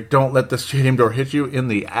wasn't great. Don't let the stadium door hit you in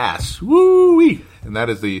the ass. Woo-wee! And that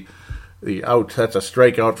is the out. That's a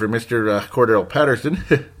strikeout for Mr. Cordell Patterson.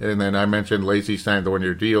 And then I mentioned Lacey signed the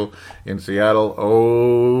 1-year deal in Seattle.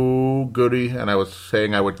 Oh, goody. And I was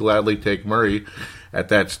saying I would gladly take Murray at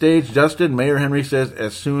that stage. Justin Mayor Henry says,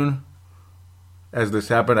 as soon as this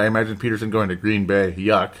happened, I imagine Peterson going to Green Bay.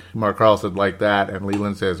 Yuck. Mark Carlson liked that, and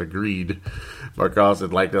Leland says agreed. Mark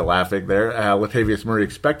Carlson liked it, laughing there. Latavius Murray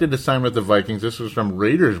expected to sign with the Vikings. This was from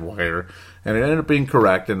Raiders Wire, and it ended up being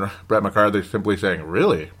correct. And Brett McCarthy simply saying,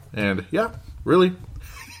 really? And yeah, really.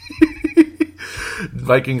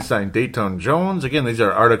 Vikings signed Dayton Jones. Again, these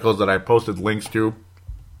are articles that I posted links to.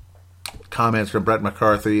 Comments from Brett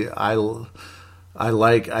McCarthy. I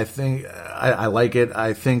like it.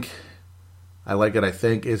 I think.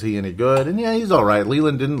 Is he any good? And yeah, he's all right.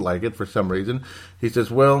 Leland didn't like it for some reason. He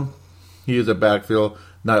says, well, he is a backfield,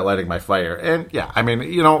 not lighting my fire. And yeah, I mean,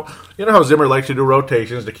 you know how Zimmer likes to do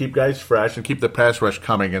rotations to keep guys fresh and keep the pass rush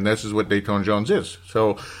coming, and this is what Dayton Jones is.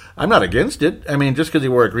 So I'm not against it. I mean, just because he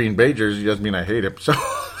wore a Green Bay jersey doesn't mean I hate him. So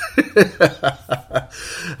I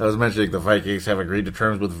was mentioning the Vikings have agreed to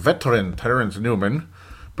terms with veteran Terrence Newman.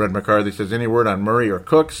 Brett McCarthy says, any word on Murray or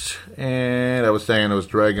Cooks? And I was saying it was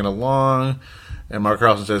dragging along. And Mark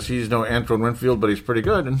Carlson says he's no Antoine Winfield, but he's pretty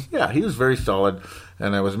good. And yeah, he was very solid.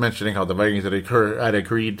 And I was mentioning how the Vikings had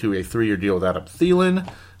agreed to a 3-year deal with Adam Thielen.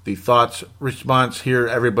 The thoughts, response here,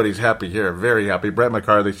 everybody's happy here, very happy. Brett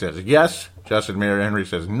McCarthy says yes. Justin Mayer Henry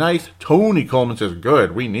says nice. Tony Coleman says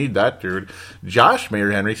good. We need that, dude. Josh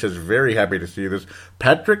Mayer Henry says very happy to see this.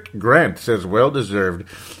 Patrick Grant says well deserved.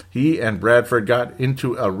 He and Bradford got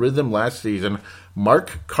into a rhythm last season.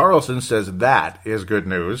 Mark Carlson says that is good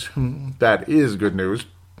news. That is good news.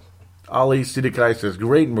 Ali Sidikai says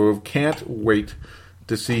great move. Can't wait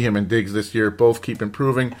to see him in Diggs this year. Both keep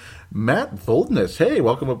improving. Matt Voldness, hey,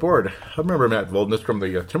 welcome aboard. I remember Matt Voldness from the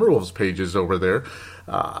Timberwolves pages over there,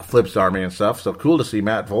 Flips Army and stuff. So cool to see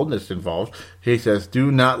Matt Voldness involved. He says,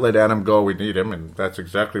 do not let Adam go. We need him. And that's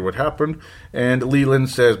exactly what happened. And Leland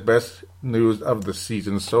says, best news of the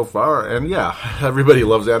season so far. And yeah, everybody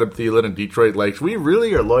loves Adam Thielen and Detroit Lakes. We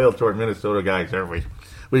really are loyal to our Minnesota guys, aren't we?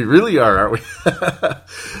 We really are, aren't we?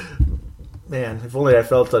 Man, if only I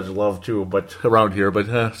felt such love too, but around here.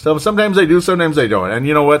 But sometimes I do, sometimes I don't. And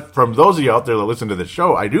you know what? From those of you out there that listen to this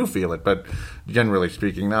show, I do feel it, but generally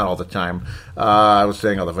speaking, not all the time. I was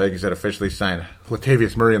saying how the Vikings had officially signed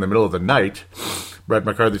Latavius Murray in the middle of the night. Brett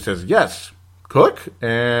McCarthy says yes. Cook,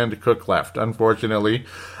 and Cook left, unfortunately.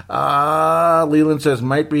 Leland says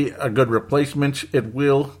might be a good replacement. It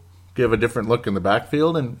will give a different look in the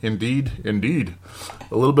backfield, and indeed,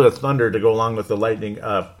 a little bit of thunder to go along with the lightning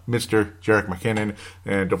of Mr. Jerick McKinnon,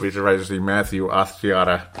 and don't be surprised to see Matthew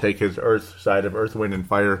Osciata take his side of Earth, Wind, and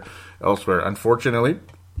Fire elsewhere, unfortunately.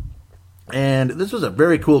 And this was a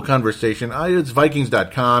very cool conversation. It's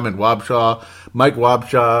Vikings.com and Wabshaw, Mike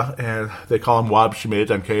Wabshaw, and they call him Wab Schmidt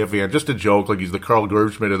on KFAN. Just a joke, like he's the Carl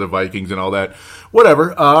Gerb-Schmidt of the Vikings and all that.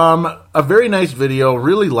 Whatever. A very nice video.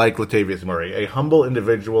 Really like Latavius Murray, a humble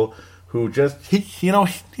individual who just, he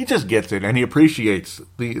just gets it, and he appreciates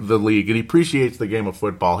the league, and he appreciates the game of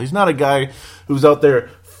football. He's not a guy who's out there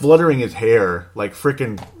fluttering his hair like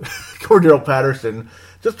frickin' Cordell Patterson,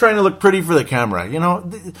 just trying to look pretty for the camera.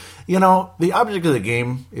 The object of the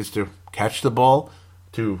game is to catch the ball,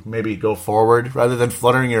 to maybe go forward rather than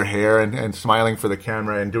fluttering your hair and smiling for the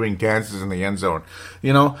camera and doing dances in the end zone.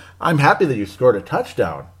 I'm happy that you scored a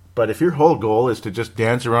touchdown, but if your whole goal is to just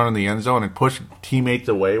dance around in the end zone and push teammates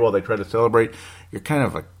away while they try to celebrate, you're kind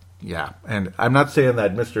of yeah. And I'm not saying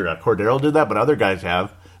that Mr. Cordero did that, but other guys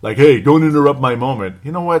have. Like, hey, don't interrupt my moment.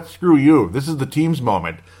 You know what? Screw you. This is the team's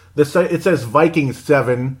moment. It says Vikings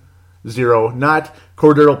 7-0, not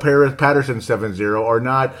Cordero Patterson 7-0, or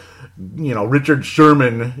not, Richard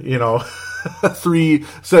Sherman,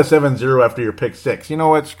 7-0 after your pick 6. You know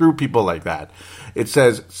what? Screw people like that. It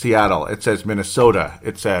says Seattle. It says Minnesota.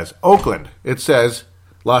 It says Oakland. It says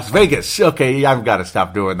Las Vegas. Okay, I've got to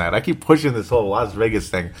stop doing that. I keep pushing this whole Las Vegas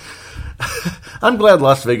thing. I'm glad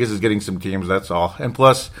Las Vegas is getting some teams, that's all. And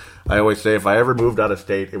plus, I always say if I ever moved out of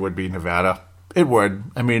state, it would be Nevada. It would.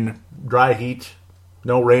 I mean, dry heat,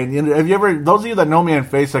 no rain. Have you ever, those of you that know me on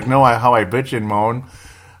Facebook know how I bitch and moan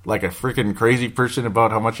like a freaking crazy person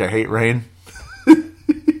about how much I hate rain?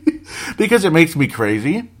 Because it makes me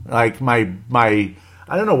crazy. Like my I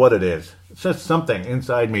don't know what it is. It's just something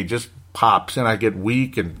inside me just pops and I get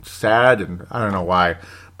weak and sad and I don't know why,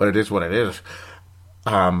 but it is what it is.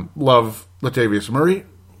 Love Latavius Murray.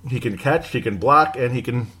 He can catch, he can block, and he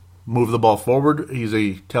can move the ball forward. He's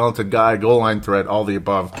a talented guy, goal line threat, all the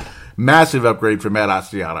above. Massive upgrade from Matt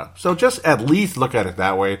Asiata. So just at least look at it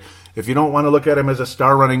that way. If you don't want to look at him as a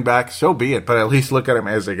star running back, so be it. But at least look at him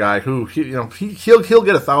as a guy who, he'll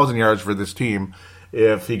get 1,000 yards for this team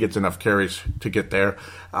if he gets enough carries to get there.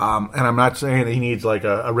 And I'm not saying he needs like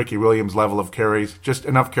a Ricky Williams level of carries, just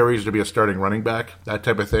enough carries to be a starting running back, that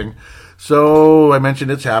type of thing. So I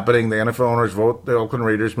mentioned it's happening. The NFL owners vote. The Oakland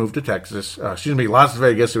Raiders move to Texas. Las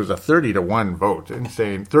Vegas. It was a 30-1 vote.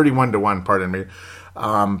 Insane. 31-1, pardon me.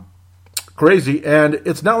 Crazy. And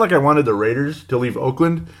it's not like I wanted the Raiders to leave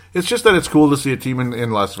Oakland. It's just that it's cool to see a team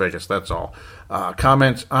in Las Vegas. That's all.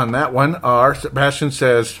 Comments on that one are, Sebastian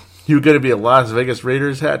says, you going to be a Las Vegas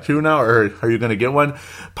Raiders hat too now, or are you going to get one?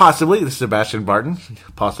 Possibly. This is Sebastian Barton.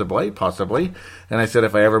 Possibly. And I said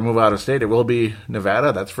if I ever move out of state, it will be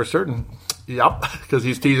Nevada. That's for certain. Yep, because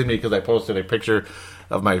he's teasing me because I posted a picture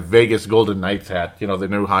of my Vegas Golden Knights hat, the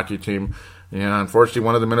new hockey team. And unfortunately,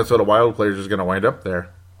 one of the Minnesota Wild players is going to wind up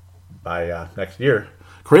there by next year.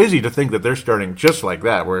 Crazy to think that they're starting just like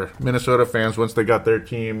that, where Minnesota fans, once they got their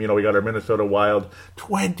team, we got our Minnesota Wild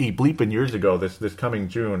 20 bleeping years ago this coming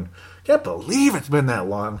June. Can't believe it's been that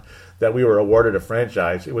long that we were awarded a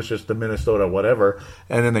franchise. It was just the Minnesota whatever.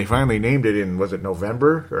 And then they finally named it in, was it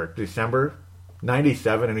November or December?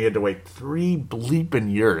 97, and we had to wait 3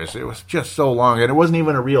 bleeping years. It was just so long, and it wasn't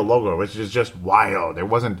even a real logo. It was just wild. It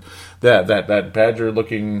wasn't that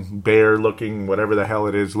badger-looking, bear-looking, whatever the hell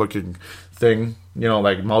it is looking thing,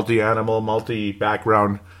 like multi-animal,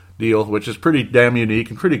 multi-background deal, which is pretty damn unique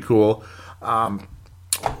and pretty cool.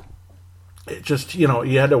 It just, you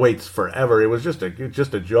had to wait forever. It was just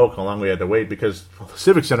a joke how long we had to wait because the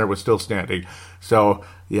Civic Center was still standing. So,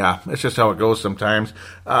 yeah, it's just how it goes sometimes.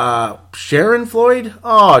 Sharon Floyd?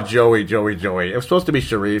 Oh, Joey. It was supposed to be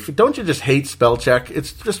Sharif. Don't you just hate spell check?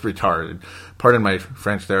 It's just retarded. Pardon my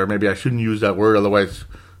French there. Maybe I shouldn't use that word. Otherwise,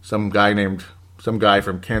 some guy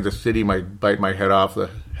from Kansas City might bite my head off. The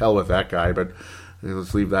hell with that guy. But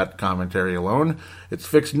let's leave that commentary alone. It's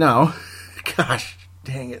fixed now. Gosh.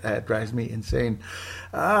 Dang it, that drives me insane.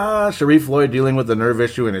 Sharif Floyd dealing with the nerve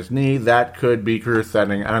issue in his knee. That could be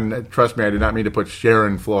career-threatening. And trust me, I did not mean to put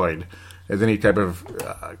Sharon Floyd as any type of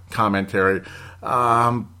commentary.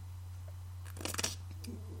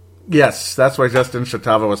 Yes, that's why Justin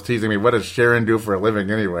Shatava was teasing me. What does Sharon do for a living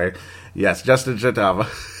anyway? Yes, Justin Shatava.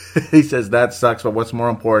 He says that sucks, but what's more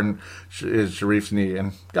important is Sharif's knee.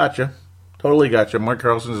 And gotcha. Totally gotcha. Mark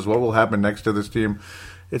Carlson says, what will happen next to this team?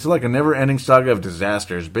 It's like a never-ending saga of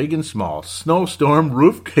disasters, big and small. Snowstorm,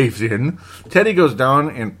 roof caves in, Teddy goes down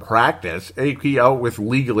in practice, AP out with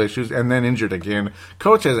legal issues, and then injured again.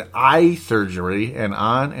 Coach has eye surgery, and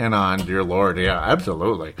on, dear Lord. Yeah,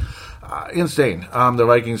 absolutely. Insane. The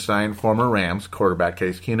Vikings signed former Rams quarterback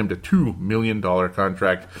Case Keenum to $2 million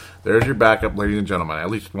contract. There's your backup, ladies and gentlemen. At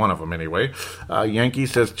least one of them, anyway. Yankee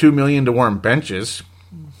says $2 million to warm benches.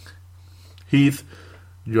 Heath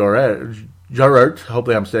Jarrett,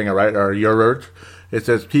 hopefully I'm saying it right, or Jarrett. It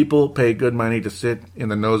says people pay good money to sit in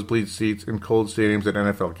the nosebleed seats in cold stadiums at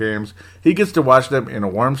NFL games. He gets to watch them in a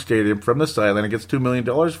warm stadium from the sideline and gets $2 million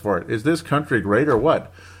for it. Is this country great or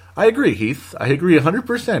what? I agree, Heath. I agree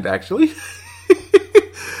 100%, actually.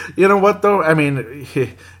 You know what, though? I mean,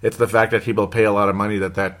 it's the fact that people pay a lot of money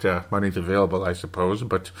that money's available, I suppose.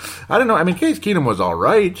 But I don't know. I mean, Case Keenum was all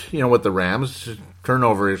right, with the Rams.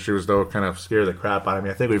 Turnover issues, though, kind of scare the crap out of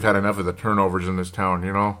me. I think we've had enough of the turnovers in this town,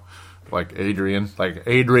 like Adrian,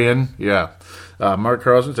 yeah. Mark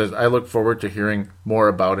Carlson says, I look forward to hearing more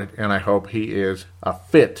about it, and I hope he is a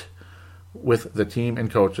fit with the team and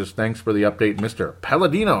coaches. Thanks for the update, Mr.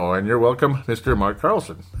 Palladino, and you're welcome, Mr. Mark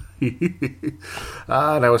Carlson. And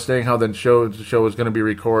I was saying how the show is going to be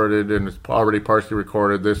recorded, and it's already partially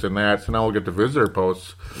recorded, this and that, so now we'll get to visitor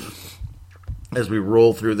posts as we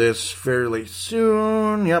roll through this fairly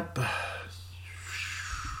soon. Yep.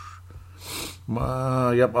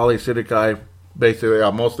 Ali Sidikai basically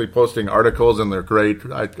mostly posting articles, and they're great.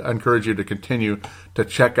 I encourage you to continue to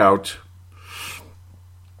check out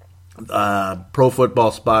Pro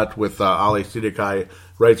Football Spot with Ali Sidikai,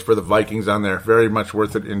 writes for the Vikings on there. Very much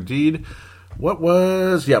worth it indeed. What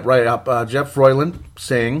was, Jeff Froyland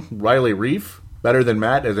saying, Riley Reef, better than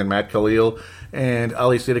Matt, as in Matt Khalil. And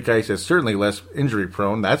Ali Sidikai says, certainly less injury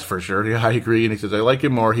prone, that's for sure. Yeah, I agree. And he says, I like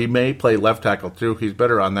him more. He may play left tackle too. He's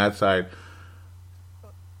better on that side.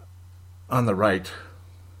 On the right.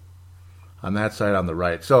 On that side, on the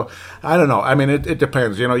right. So, I don't know. I mean, it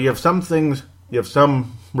depends. You have some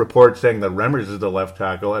reports saying that Remmers is the left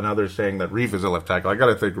tackle, and others saying that Reef is the left tackle. I got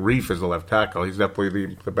to think Reef is the left tackle. He's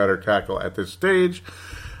definitely the better tackle at this stage.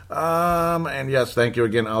 And yes, thank you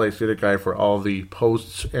again, Ali Sidikai, for all the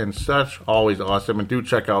posts and such. Always awesome. And do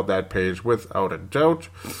check out that page without a doubt.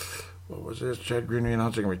 What was this? Chad Greenway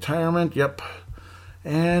announcing retirement. Yep.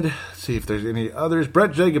 And let's see if there's any others.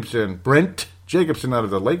 Brent Jacobson out of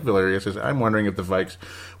the Lakeville area says, I'm wondering if the Vikes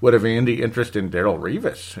would have any interest in Darrelle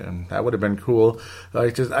Revis. And that would have been cool. He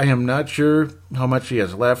says, I am not sure how much he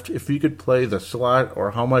has left. If he could play the slot or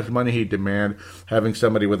how much money he'd demand, having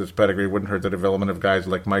somebody with his pedigree wouldn't hurt the development of guys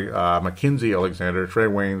like Mackenzie Alexander, Trey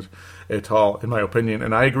Waynes, et al., in my opinion.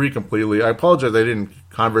 And I agree completely. I apologize I didn't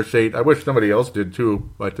conversate. I wish somebody else did too,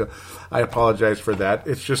 but I apologize for that.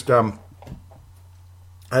 It's just...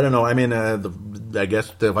 I don't know. I mean, I guess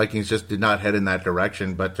the Vikings just did not head in that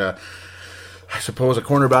direction. But I suppose a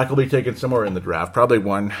cornerback will be taken somewhere in the draft. Probably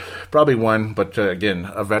one. But again,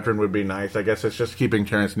 a veteran would be nice. I guess it's just keeping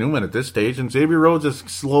Terrence Newman at this stage. And Xavier Rhodes is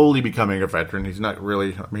slowly becoming a veteran. He's not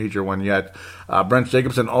really a major one yet. Brent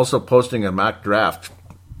Jacobson also posting a mock draft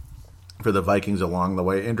for the Vikings along the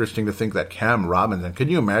way. Interesting to think that Cam Robinson. Can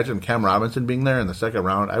you imagine Cam Robinson being there in the second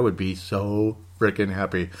round? I would be so freaking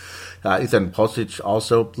happy. Ethan Pulisic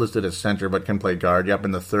also listed as center but can play guard. Yep,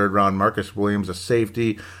 in the third round. Marcus Williams, a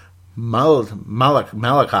safety.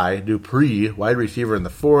 Malachi Dupree, wide receiver in the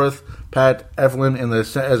fourth. Pat Evelyn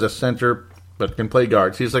as a center but can play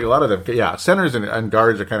guard. Seems like a lot of them. Yeah, centers and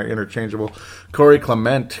guards are kind of interchangeable. Corey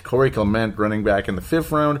Clement, running back in the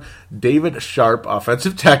fifth round. David Sharp,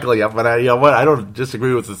 offensive tackle. Yeah, but I don't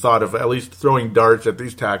disagree with the thought of at least throwing darts at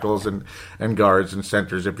these tackles and guards and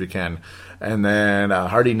centers if you can. And then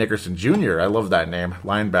Hardy Nickerson Jr., I love that name,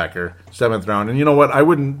 linebacker, seventh round. And you know what?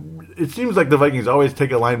 It seems like the Vikings always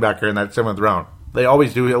take a linebacker in that seventh round. They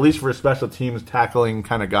always do, at least for a special teams tackling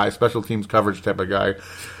kind of guy, special teams coverage type of guy.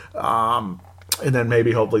 And then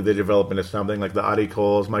maybe hopefully they develop into something like the Adi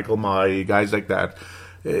Coles, Michael Mai, guys like that.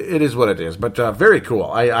 It is what it is. But very cool.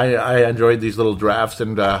 I enjoyed these little drafts,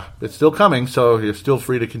 and it's still coming, so you're still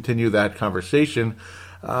free to continue that conversation.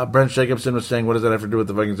 Brent Jacobson was saying, what does that have to do with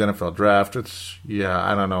the Vikings NFL draft?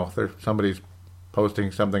 I don't know. Somebody's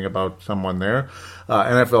posting something about someone there.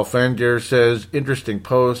 NFL Fan Gear says, interesting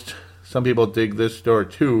post. Some people dig this store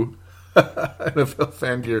too. NFL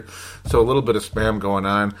Fan Gear. So a little bit of spam going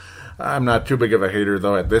on. I'm not too big of a hater,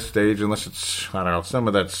 though, at this stage, unless it's, I don't know, some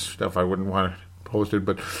of that stuff I wouldn't want posted.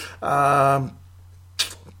 But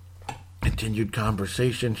continued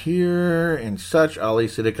conversation here and such. Ali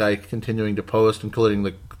Sidikai continuing to post, including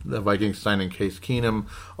the Vikings signing Case Keenum.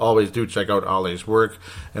 Always do check out Ali's work.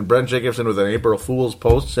 And Brent Jacobson with an April Fool's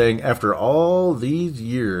post saying, after all these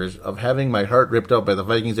years of having my heart ripped out by the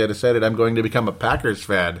Vikings, I decided I'm going to become a Packers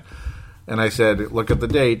fan. And I said, look at the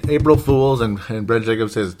date, April Fool's, and Brent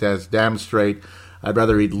Jacobs says, that's damn straight. I'd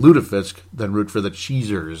rather eat lutefisk than root for the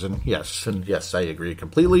Cheezers. And yes, I agree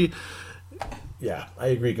completely. Yeah, I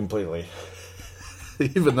agree completely.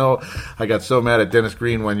 Even though I got so mad at Dennis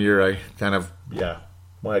Green one year, I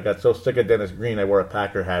got so sick of Dennis Green, I wore a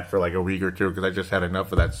Packer hat for like a week or two because I just had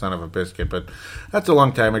enough of that son of a biscuit. But that's a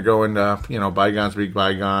long time ago, and, bygones be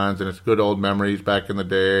bygones, and it's good old memories back in the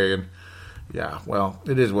day, and yeah, well,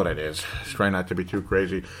 it is what it is. Just try not to be too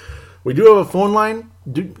crazy. We do have a phone line.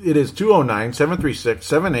 It is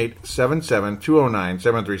 209-736-7877,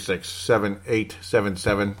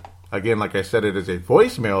 209-736-7877. Again, like I said, it is a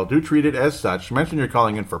voicemail. Do treat it as such. Mention you're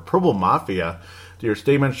calling in for Purple Mafia. Do your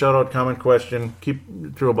statement, shout-out, comment, question.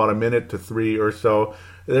 Keep to about a minute to 3 or so.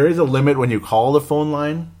 There is a limit when you call the phone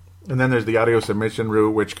line. And then there's the audio submission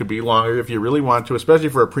route, which could be longer if you really want to, especially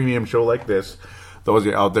for a premium show like this. Those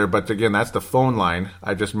are out there. But again, that's the phone line.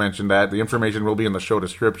 I just mentioned that. The information will be in the show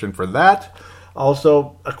description for that.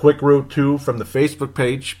 Also, a quick route, too, from the Facebook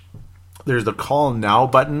page. There's the Call Now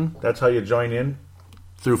button. That's how you join in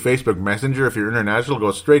through Facebook Messenger. If you're international,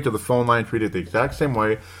 go straight to the phone line, treat it the exact same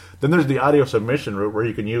way. Then there's the audio submission route where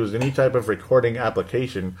you can use any type of recording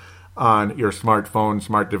application on your smartphone,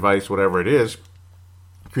 smart device, whatever it is.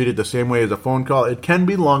 Treat it the same way as a phone call. It can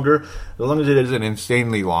be longer, as long as it isn't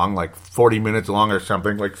insanely long, like 40 minutes long or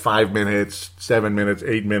something, like 5 minutes, 7 minutes,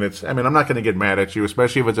 8 minutes. I mean, I'm not going to get mad at you,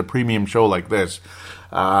 especially if it's a premium show like this.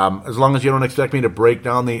 As long as you don't expect me to break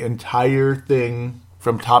down the entire thing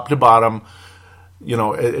from top to bottom. You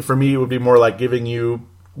know, for me, it would be more like giving you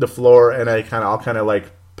the floor, and I'll kind of like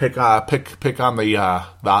pick on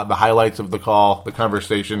the highlights of the call, the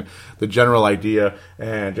conversation, the general idea,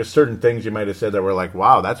 and just certain things you might have said that were like,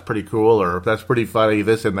 wow, that's pretty cool, or that's pretty funny,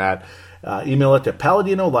 this and that. Email it to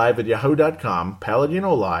paladinolive@yahoo.com,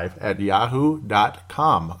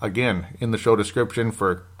 paladinolive@yahoo.com. Again, in the show description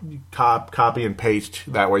for copy and paste.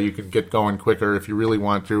 That way you can get going quicker if you really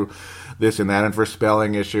want to, this and that, and for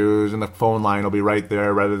spelling issues, and the phone line will be right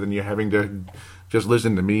there rather than you having to just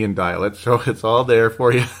listen to me and dial it. So it's all there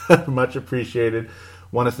for you. Much appreciated.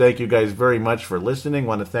 Want to thank you guys very much for listening.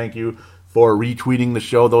 Want to thank you for retweeting the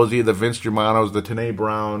show. Those of you, the Vince Germanos, the Tanae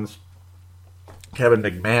Browns, Kevin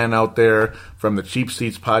McMahon out there from the Cheap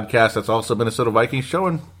Seats podcast. That's also Minnesota Vikings show,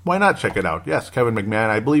 and why not check it out? Yes, Kevin McMahon.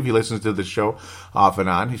 I believe he listens to this show off and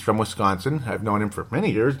on. He's from Wisconsin. I've known him for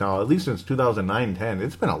many years now, at least since 2009-10.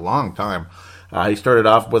 It's been a long time. He started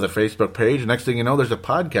off with a Facebook page. Next thing you know, there's a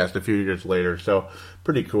podcast a few years later. So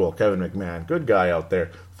pretty cool, Kevin McMahon. Good guy out there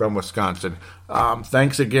from Wisconsin.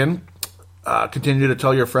 Thanks again. Continue to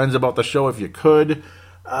tell your friends about the show if you could.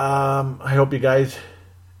 I hope you guys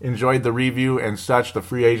enjoyed the review and such, the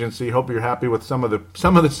free agency. Hope you're happy with some of the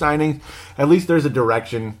signings. At least there's a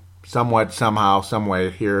direction, somewhat, somehow, some way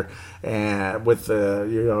here. And with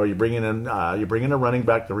you're bringing in a running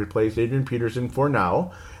back to replace Adrian Peterson for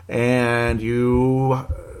now. And you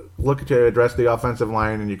look to address the offensive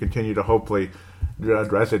line, and you continue to hopefully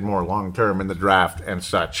address it more long-term in the draft and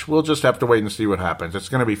such. We'll just have to wait and see what happens. It's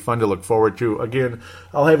going to be fun to look forward to. Again,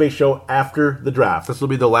 I'll have a show after the draft. This will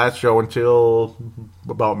be the last show until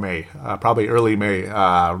about May, probably early May,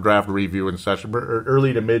 draft review and such, or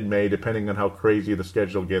early to mid-May, depending on how crazy the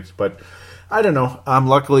schedule gets. But I don't know.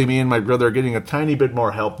 Luckily, me and my brother are getting a tiny bit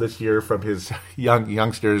more help this year from his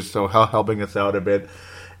youngsters, so helping us out a bit.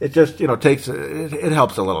 It just, it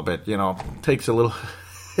helps a little bit, takes a little,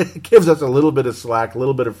 it gives us a little bit of slack, a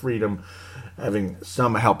little bit of freedom, having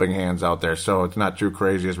some helping hands out there. So it's not too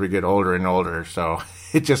crazy as we get older and older. So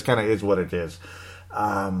it just kind of is what it is.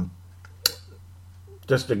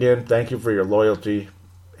 Just again, thank you for your loyalty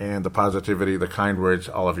and the positivity, the kind words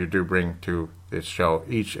all of you do bring to this show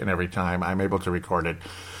each and every time I'm able to record it.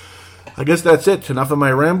 I guess that's it. Enough of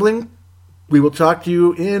my rambling. We will talk to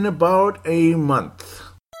you in about a month.